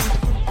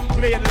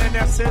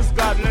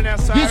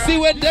 You see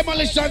when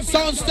demolition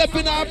sound step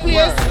in our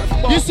place.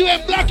 You see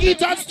when Black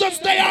Eaton stuff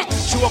stay up.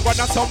 Sure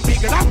gonna some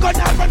big I'm gonna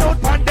have a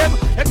note on them.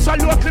 Extra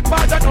local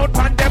bars a note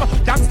on them.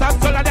 Gangsters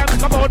all of them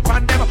come out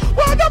on them.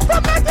 What the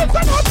fuck is a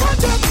note on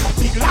them?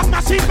 Big lock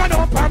machine a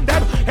note on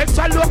them.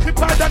 Extra local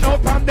bars a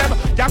note on them.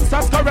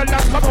 Gangsters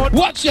gorillas come out.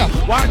 Watch ya.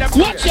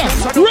 Watch ya.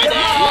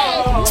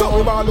 Ready. So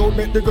we ball out,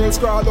 make the girls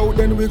crawl out,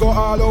 then we go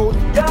all out.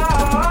 Yeah.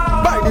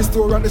 Buy the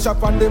store and the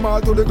shop and them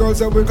all to the girls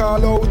that we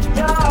call out.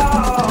 Yeah.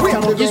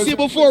 You see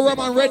before Rum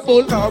and Red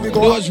Bull, there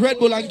was Red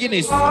Bull and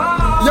Guinness.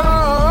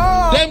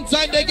 Yeah. Them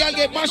time they can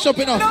get mashed up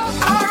enough.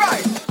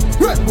 Alright.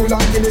 Red Bull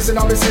and Guinness in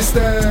our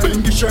system.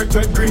 Bingy shirt,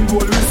 red, green,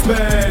 gold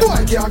wristband.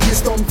 Boy can't kiss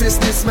some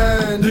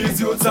businessman. These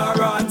youths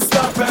are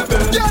unstoppable.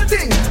 Y'all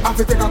think I have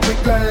to take a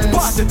quick glance.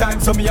 Pass the time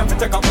so me have to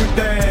take a quick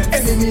dance.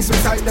 Enemies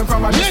beside them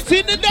from a distance. Get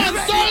in the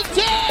dance all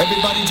time.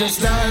 Everybody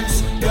just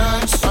dance,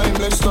 dance.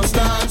 Timeless just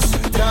dance,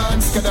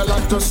 dance. Get a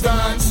lot to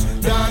dance,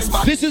 dance.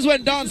 This is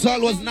when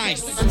dancehall was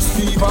nice.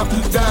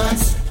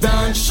 Dance,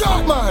 dance,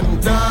 short man,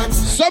 dance.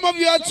 Some of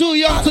you are too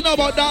young to know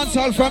about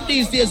dancehall from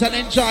these days and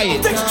enjoy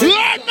it.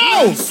 Right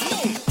now.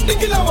 The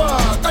killer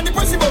walk and the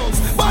pressy bounce.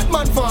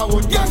 Batman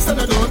forward, gangsta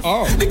the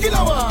dance. The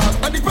killer walk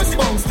and the pressy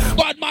bounce.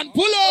 Batman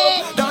pull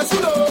up. Dance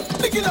pull up.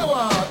 The killer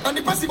walk and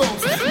the pressy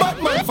bounce.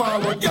 Batman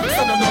forward,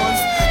 gangsta the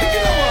dance. The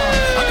killer walk.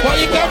 But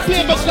you can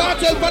play my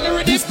cartel for the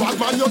rhythm.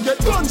 Batman you get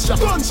gunshot,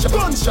 gunshot,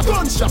 gunshot,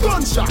 gunshot,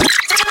 gunshot.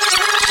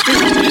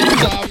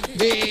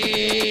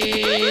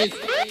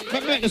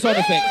 Let me make the sound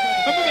effect.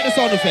 Let me make the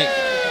sound effect.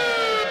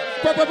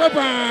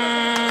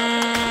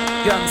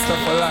 Gangsta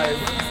for life.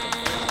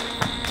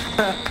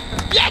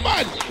 Yeah,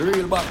 man.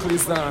 Real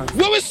Buckley's now.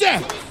 What was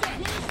that?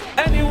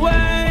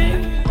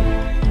 Anyway.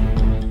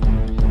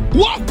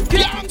 What?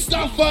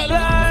 Gangsta for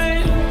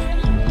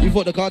life. You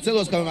thought the cartel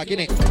was coming back,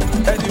 innit?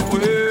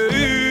 Anyway.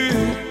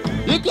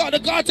 You thought the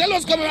cartel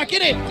was coming back,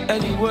 innit?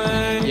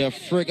 Anyway. You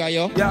frigga,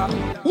 yo. Yeah.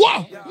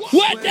 What?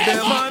 What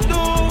them I do?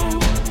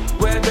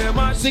 Where them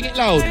I sing it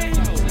loud.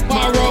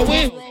 Borrow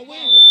it.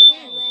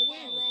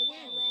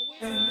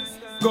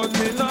 Got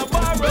me no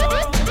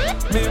borrow.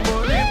 Me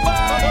money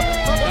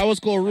borrow. That was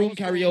called room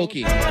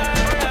karaoke.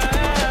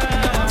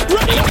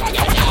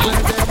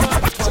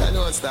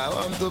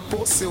 I'm the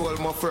pussy all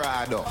my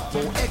Frado.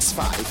 X5,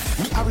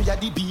 me area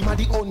the beam and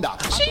the under.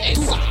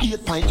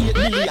 8.8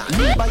 million.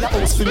 Me buy a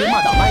house for me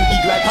mother. Mine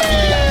big like a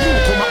million. You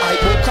come my eye,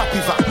 go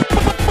copy van.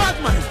 Bad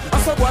man, I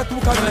saw boy 2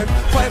 connect.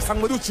 5 song,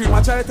 me do 3,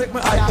 I try to take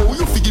my eye. Oh,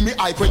 you figure me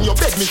eye when you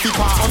beg me to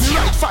pass. On the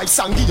right 5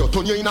 song, give you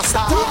turn you in a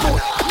star.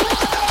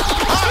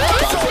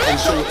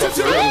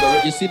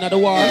 You seen the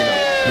war? You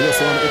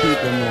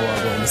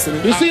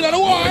see the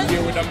war?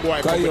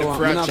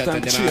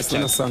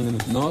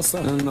 No,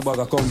 sir. No bag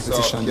of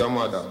competition. Your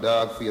mother,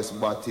 dog face,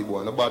 batty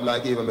boy. No bad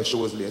like even my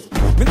shows late.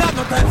 Me not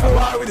no time for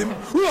war with him.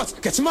 Roach,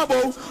 catch him a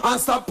bow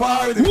and stop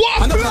par with him.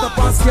 What? And I put up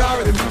and scare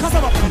with him. Cause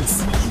I'm a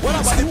police. What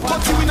about who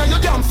cut you in your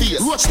damn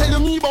face? Roach tell you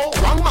me bow.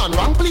 Wrong man,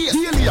 wrong place.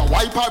 Daily a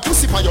wipe out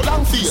pussy for your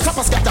long face. Stop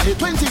a scatter here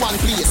 21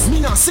 place. Me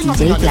not sing up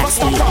in a never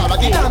stop all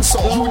again. Dance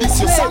up. You this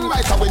your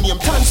songwriter when you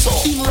tan so.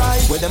 In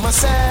right, where them a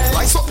say.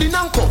 Rise up the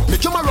nanko.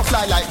 Make your marrow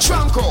fly like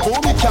Tranco.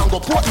 Oh, me can go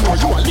Portmore.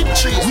 You a lip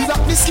tree. We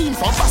lock the scheme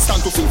from Boston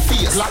to Fifth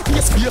Face. Like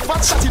PS, be a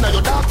fat shot in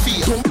your dark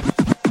face.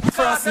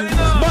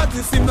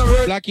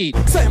 Blackie.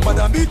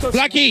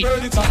 Blackie.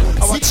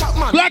 We chop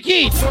man.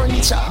 Blackie.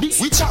 Furniture.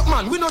 We chop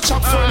man. We no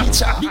chop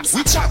furniture.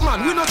 We chop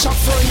man. We no chop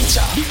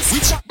furniture. We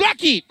chop.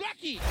 Blackie.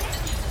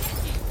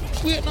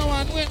 Wait no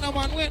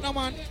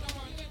man.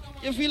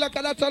 You feel like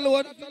that's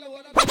alone?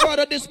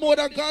 Father, this more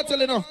than cartel,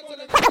 you know.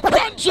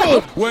 Run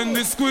through. When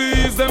they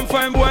squeeze them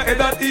fine boy head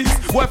at ease.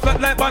 Boy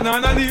flat like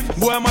banana leaf.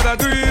 Boy mother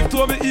grief.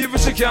 Told me even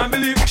she can't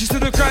believe. She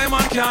said the crime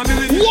man can't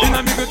believe. In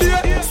a big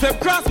day.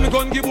 Step cross me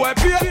gun give boy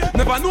pay.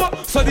 Never know.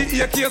 So the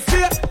AK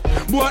stay.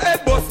 Boy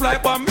head bust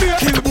like Bambi.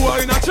 Kill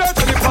boy in a church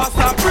and the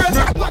pastor pray.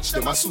 Watch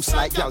them a sus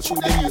like y'all show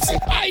them music.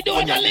 I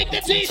don't wanna lick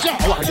the teacher.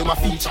 Why them a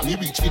feature? Me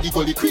reach with the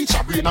gully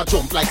creature. Brain a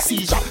jump like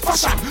seizure.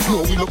 Fashion.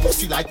 No we no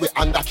pussy like we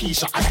under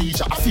Keisha.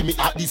 Adija. I feel me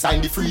at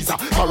design the freezer.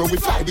 Tomorrow we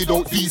fly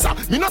without visa.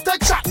 Me not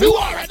take chat. Me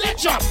war at that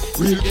chop.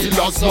 Real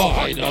killers no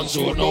hide and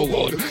show no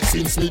word.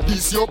 Since me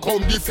this you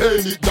come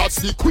defend it. That's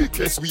the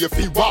quickest way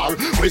for war.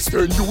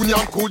 Western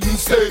Union couldn't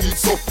say it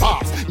so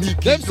fast. Me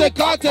them say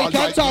cartel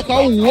can't talk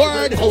a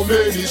word. How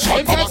many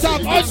shots? Them can't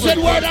talk 100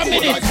 word a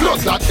minute.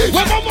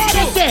 What my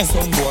mother say?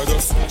 Some boy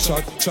just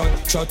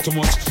chat too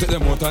much. Take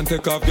them out and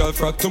take off girl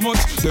frack too much.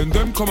 Then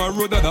them come a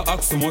road and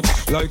ask too much.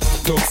 Like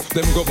dogs,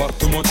 them go back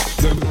too much.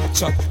 Them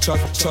chat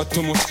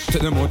too much.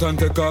 Take them out and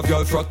take off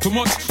y'all frack too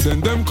much.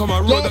 Then them come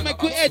a road. Don't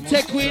make we head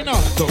take we now.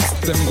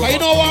 Them go you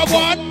know what I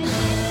want?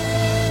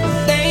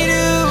 They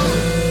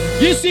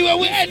do. You see where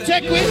we head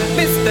take we?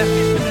 Mister.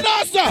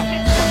 No sir.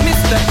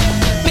 Mister.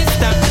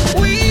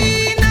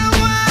 We no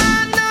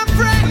want no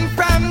friend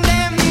from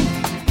them.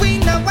 We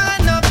no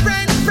want no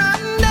friend from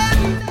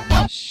them.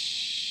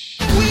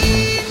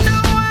 We no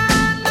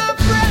want no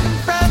friend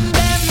from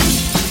them.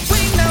 We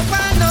no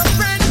want no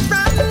friend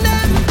from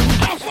them.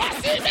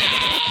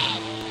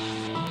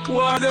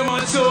 Why them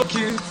a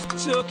choking?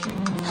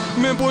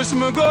 Me push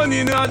my gun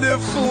in at the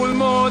full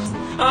mouth.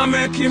 I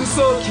make him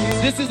soak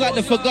it. This is like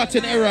the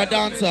forgotten era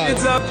dancer.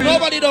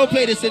 Nobody don't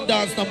play this in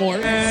dance no more.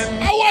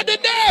 I want the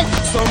them.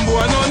 Some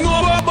boy don't know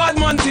about bad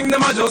man thing,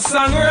 them a just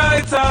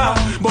songwriter.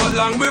 But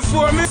long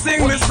before me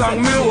sing me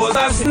song, me was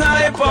a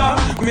sniper.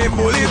 Me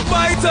bullet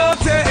bite out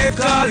the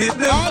call it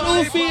them. All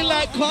who feel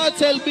like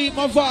cartel beat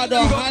my father,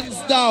 hands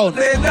down.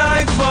 They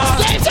died for.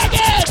 Say it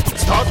again.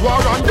 Start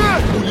war and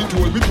dead. Bullet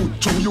hole we put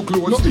through you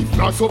close. No, if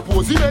not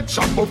suppose he make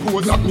shot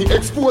oppose. That me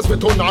expose me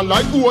turn on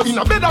like wood. In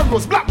a bed of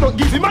rose black don't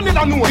give him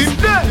another nose. Him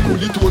dead.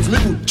 Bullet holes me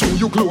put through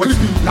you close.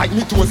 Clipping like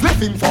me toes left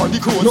him for the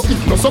cause. No,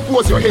 if not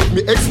suppose your head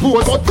me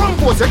expose. But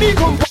compose any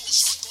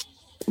compose.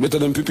 Better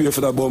than prepare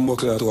for that bomb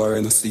buckler to war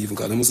in a Steve.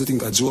 Cause they must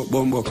think a joke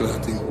bomb buckler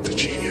thing. The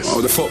genius. How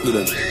the fuck do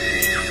them?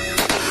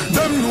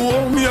 Them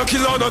know me a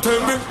kill and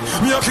tell me.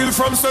 Me a kill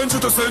from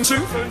century to century.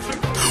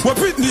 What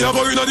Pitney a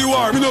go in the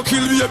war. Me no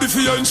kill baby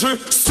for entry.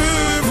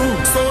 Steve,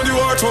 sound the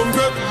war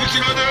trumpet.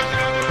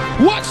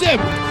 Watch them.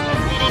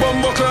 Bomb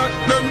buckler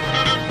them.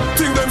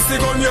 Think them stick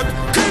on yet.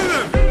 Kill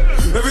them.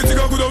 Everything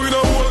a good with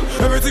a hole.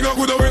 Everything a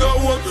good with a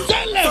hole.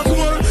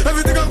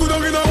 Everything a good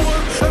with a hole.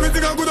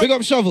 Everything a good. Big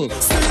up shovel.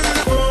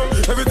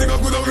 Everything a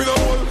good with a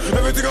hole.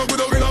 Everything a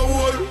good with a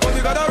hole. But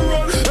you gotta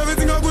roll.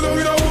 Everything a good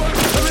with a hole.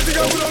 Everything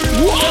a good with a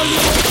hole.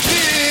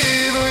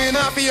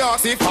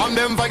 If I'm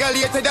them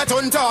violated that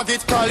on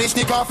target. Kal-i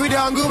stick off with the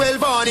angle well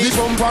varnished. The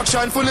pump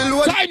action full of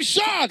load. Time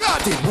shot.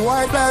 Got it.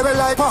 Boy play well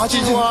like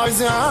party.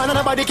 Wars and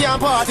nobody can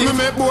party. Me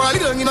make boy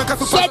little in a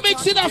cafe. So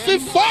mix it up in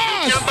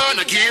fast.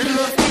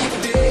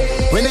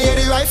 When they hear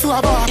the rifle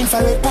a bar.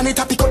 Infrared pan it,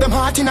 I pick up them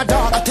heart in a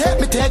dark. I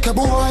take a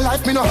boy,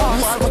 life me no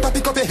heart. But I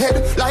pick up your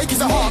head like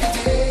it's a hawk.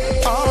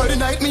 All the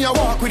night me a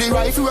walk with the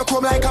rifle, a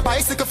come like a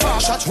bicycle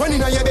fast. Shots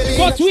running on your belly.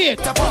 But wait.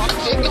 No,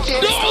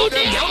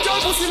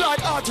 pussy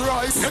like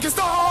authorized. Make it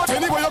start.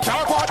 Anyway, you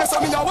can't part this, I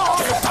mean, I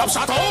walk. Top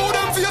shot, all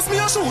them face me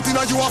a shooting,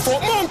 and you a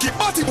fuck monkey,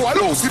 batty boy,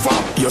 Lucifer.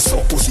 You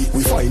suck pussy,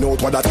 we find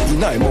out what that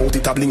in I'm out.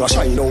 It a bling a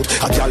shine out.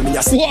 A girl me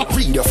a see,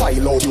 read your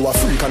file out. You a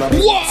freak and a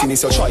big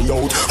finish your try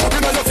out. Up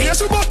in your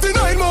face, you bust the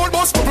 9 mouth.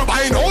 Bust couple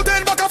buying out,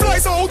 then back a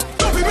flies out.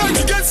 Don't be make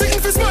you get sick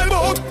if you smell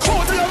out.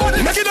 Hold to your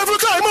body, make it every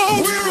climb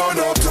out. We run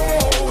up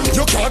town.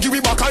 You can't give me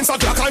back and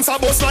black and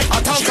bust like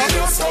a tanker.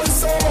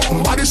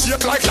 Body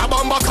shake like La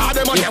Bamba, car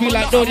them on you feel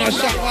like doing a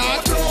shot,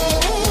 what?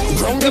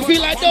 You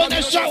feel like doing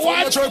a shot,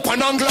 what?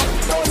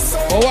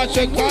 Oh, watch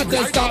your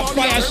cartel start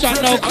fire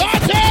shot now,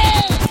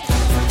 cartel!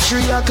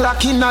 3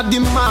 o'clock in the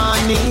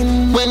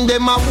morning, when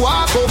them a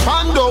walk up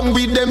and down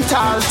with them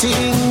tall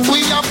thing.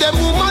 We have them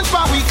woman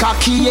for we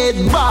cocky head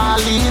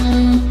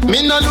balling.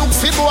 Me no look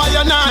for boy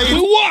and I.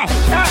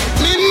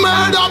 Me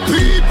murder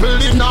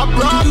people in a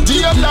broad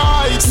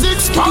daylight.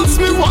 6 pounds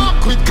me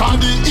walk with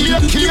Kal-i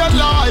AK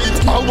light.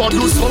 I want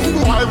to some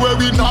boy where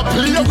we not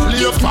play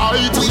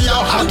fight. We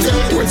are hot,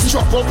 we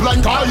strap up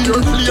like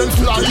iron plane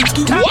flight.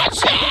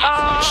 Watch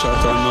out!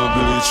 Shot on no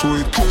bleach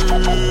with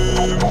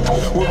cream.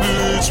 We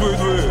bleach with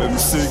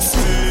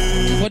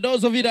M16. For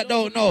those of you that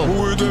don't know,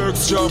 with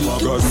extra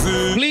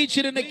magazine.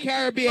 Bleaching in the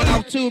Caribbean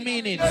have 2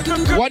 meanings.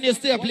 One, you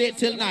stay up late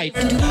till night.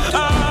 When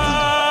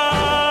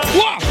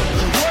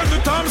the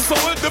time so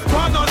with the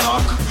pan and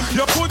knock,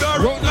 you put a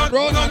run on.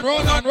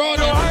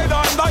 You hide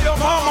under your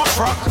mama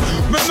frock.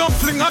 Me no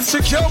fling a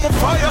chick, you my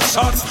fire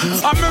shots.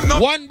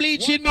 One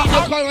bleaching means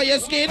the color of your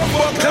skin.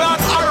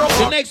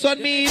 The next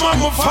one means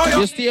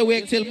you stay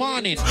awake till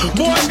morning.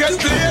 Boy get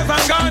blazed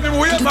and gone in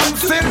waves and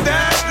still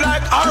dead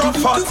like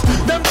Arafat.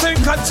 Them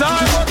think a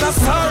joy but a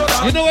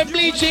sorrow. You know when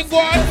bleaching go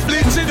on?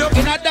 Bleaching up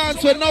in a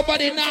dance with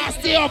nobody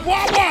nasty up.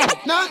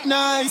 What? Not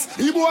nice.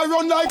 He boy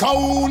run like a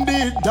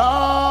wounded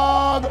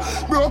dog.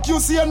 Broke you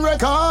see and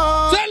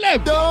record. Tell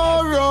him.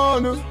 Don't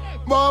run.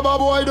 Baba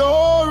boy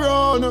don't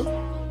run.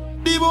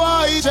 The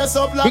boy dress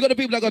up like. We got the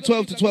people that got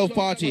 12 to 12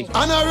 party.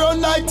 And I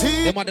run like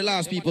team. Them are the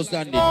last people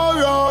standing. Don't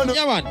run.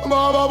 Yeah, man.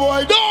 Baba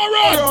boy don't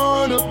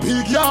run.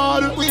 Big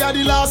yard. We are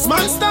the last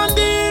man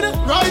standing.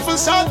 Rifle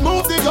shot,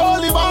 move the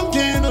goalie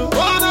banking.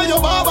 One of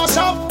your barber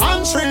shop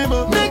and trim.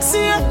 Next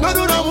year, no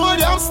do no more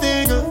damn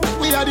sting.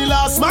 We are the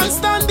last man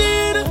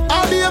standing.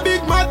 I'll be a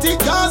big matic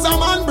cause a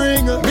man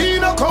bring. Me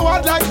no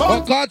coward like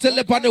But God tell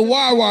them on the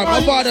war.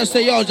 My father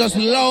say, yo, just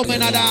low me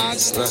in a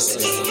dance.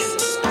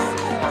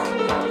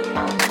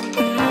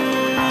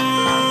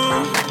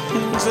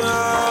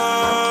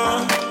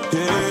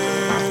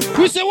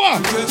 We say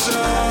what?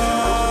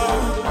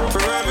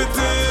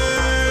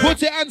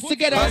 Put your hands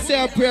together and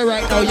say a prayer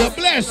right now. You're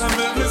blessed.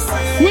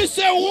 We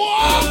say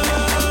what?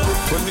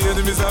 When the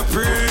enemies are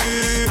free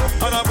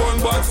and I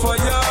burn back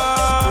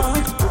fire,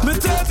 me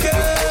take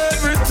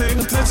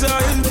everything to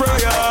Jah in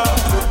prayer.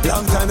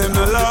 Long time them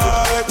no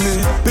like me,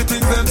 the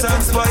things them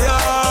transpire.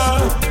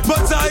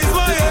 But Jah is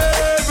my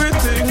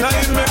everything, I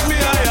make me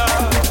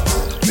higher.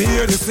 Me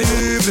here this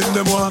evening,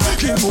 them want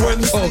keep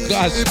when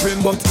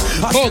sleeping, but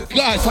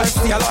I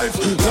stay alive.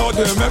 Now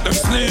they make them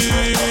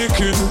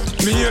sneaking.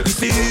 Me here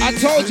this evening. I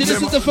told you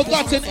this is the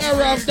forgotten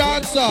era of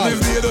dancehall. Me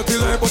made up the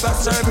life, but I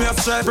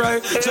strive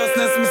right. Just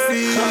let me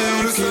see.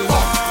 I'm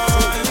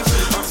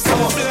so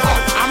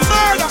blind. I'm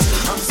murder.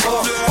 I'm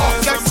so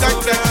blind.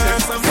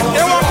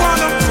 You want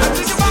one?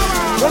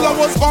 Well, I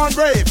was born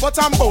brave, but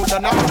I'm bolder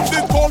now.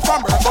 Big bone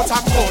from birth, but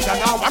I'm colder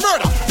now. I'm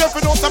murder.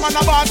 Definitely know some man a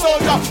bad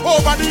soldier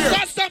over the years.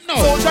 That's up now.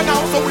 Soldier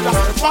now, so we just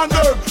step on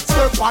them.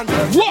 Step on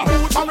them. What?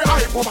 Boots and we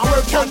hype over.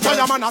 We can't tell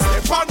your man a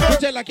step on them.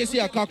 You tell like you see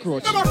a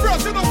cockroach. Never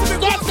fresh, you know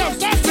see the Stop.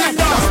 Step on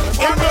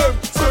them.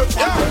 Step,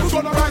 yeah. We're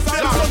gonna rise to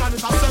the sun and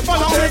it's a step.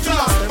 Follow me,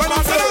 class. When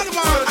I say that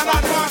man, and that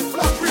man,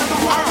 black free the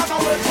war and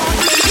away from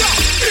me.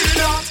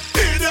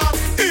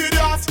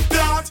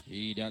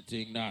 Idiot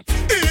thing that.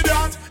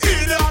 Idiot,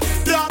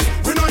 that.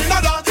 We know you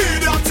know that.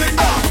 Idiot thing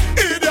that.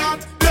 Idiot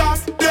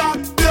thing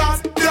that.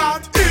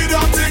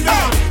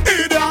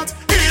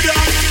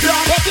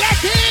 But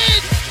black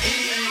it!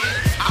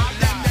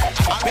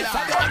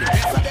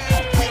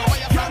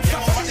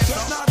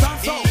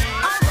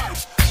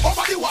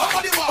 Over the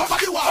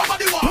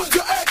wall. Put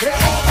your AK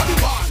over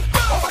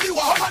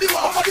the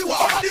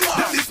wall.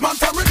 This man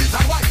from red is a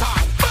white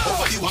hand.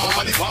 Over the wall.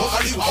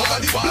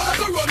 Blood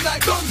go run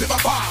like guns never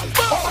fall.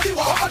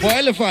 For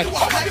elephant.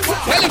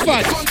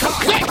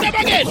 Take them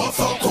again.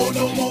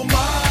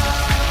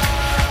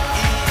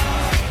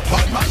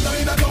 But man know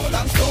in a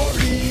golden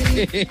story.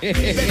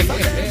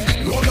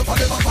 Roll up and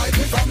never fight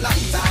me from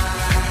long time.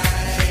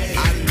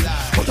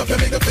 Put up your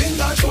middle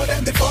finger and show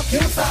them the fuck you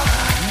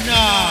side.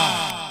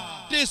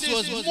 Nah, this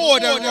was more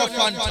than rough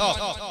and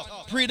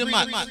tough. Pre the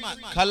match,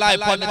 Kal-i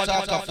on the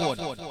talker phone,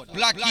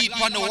 Black Heat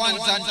on the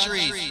ones and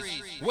threes.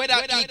 Where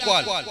that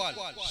equal?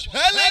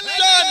 Challenge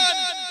done.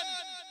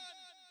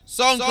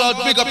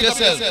 SoundCloud, big up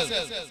yourself.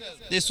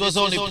 This was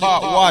only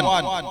part 1.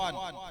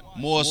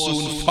 More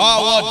soon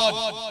forward.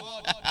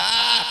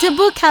 To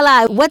book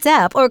Kal-i,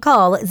 WhatsApp or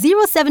call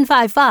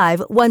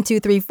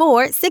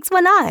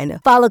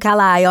 0755-1234-619. Follow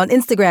Kal-i on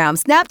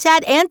Instagram,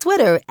 Snapchat, and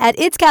Twitter at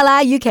It's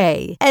Kal-i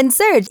UK. And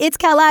search It's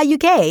Kal-i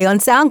UK on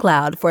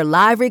SoundCloud for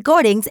live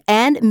recordings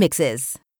and mixes.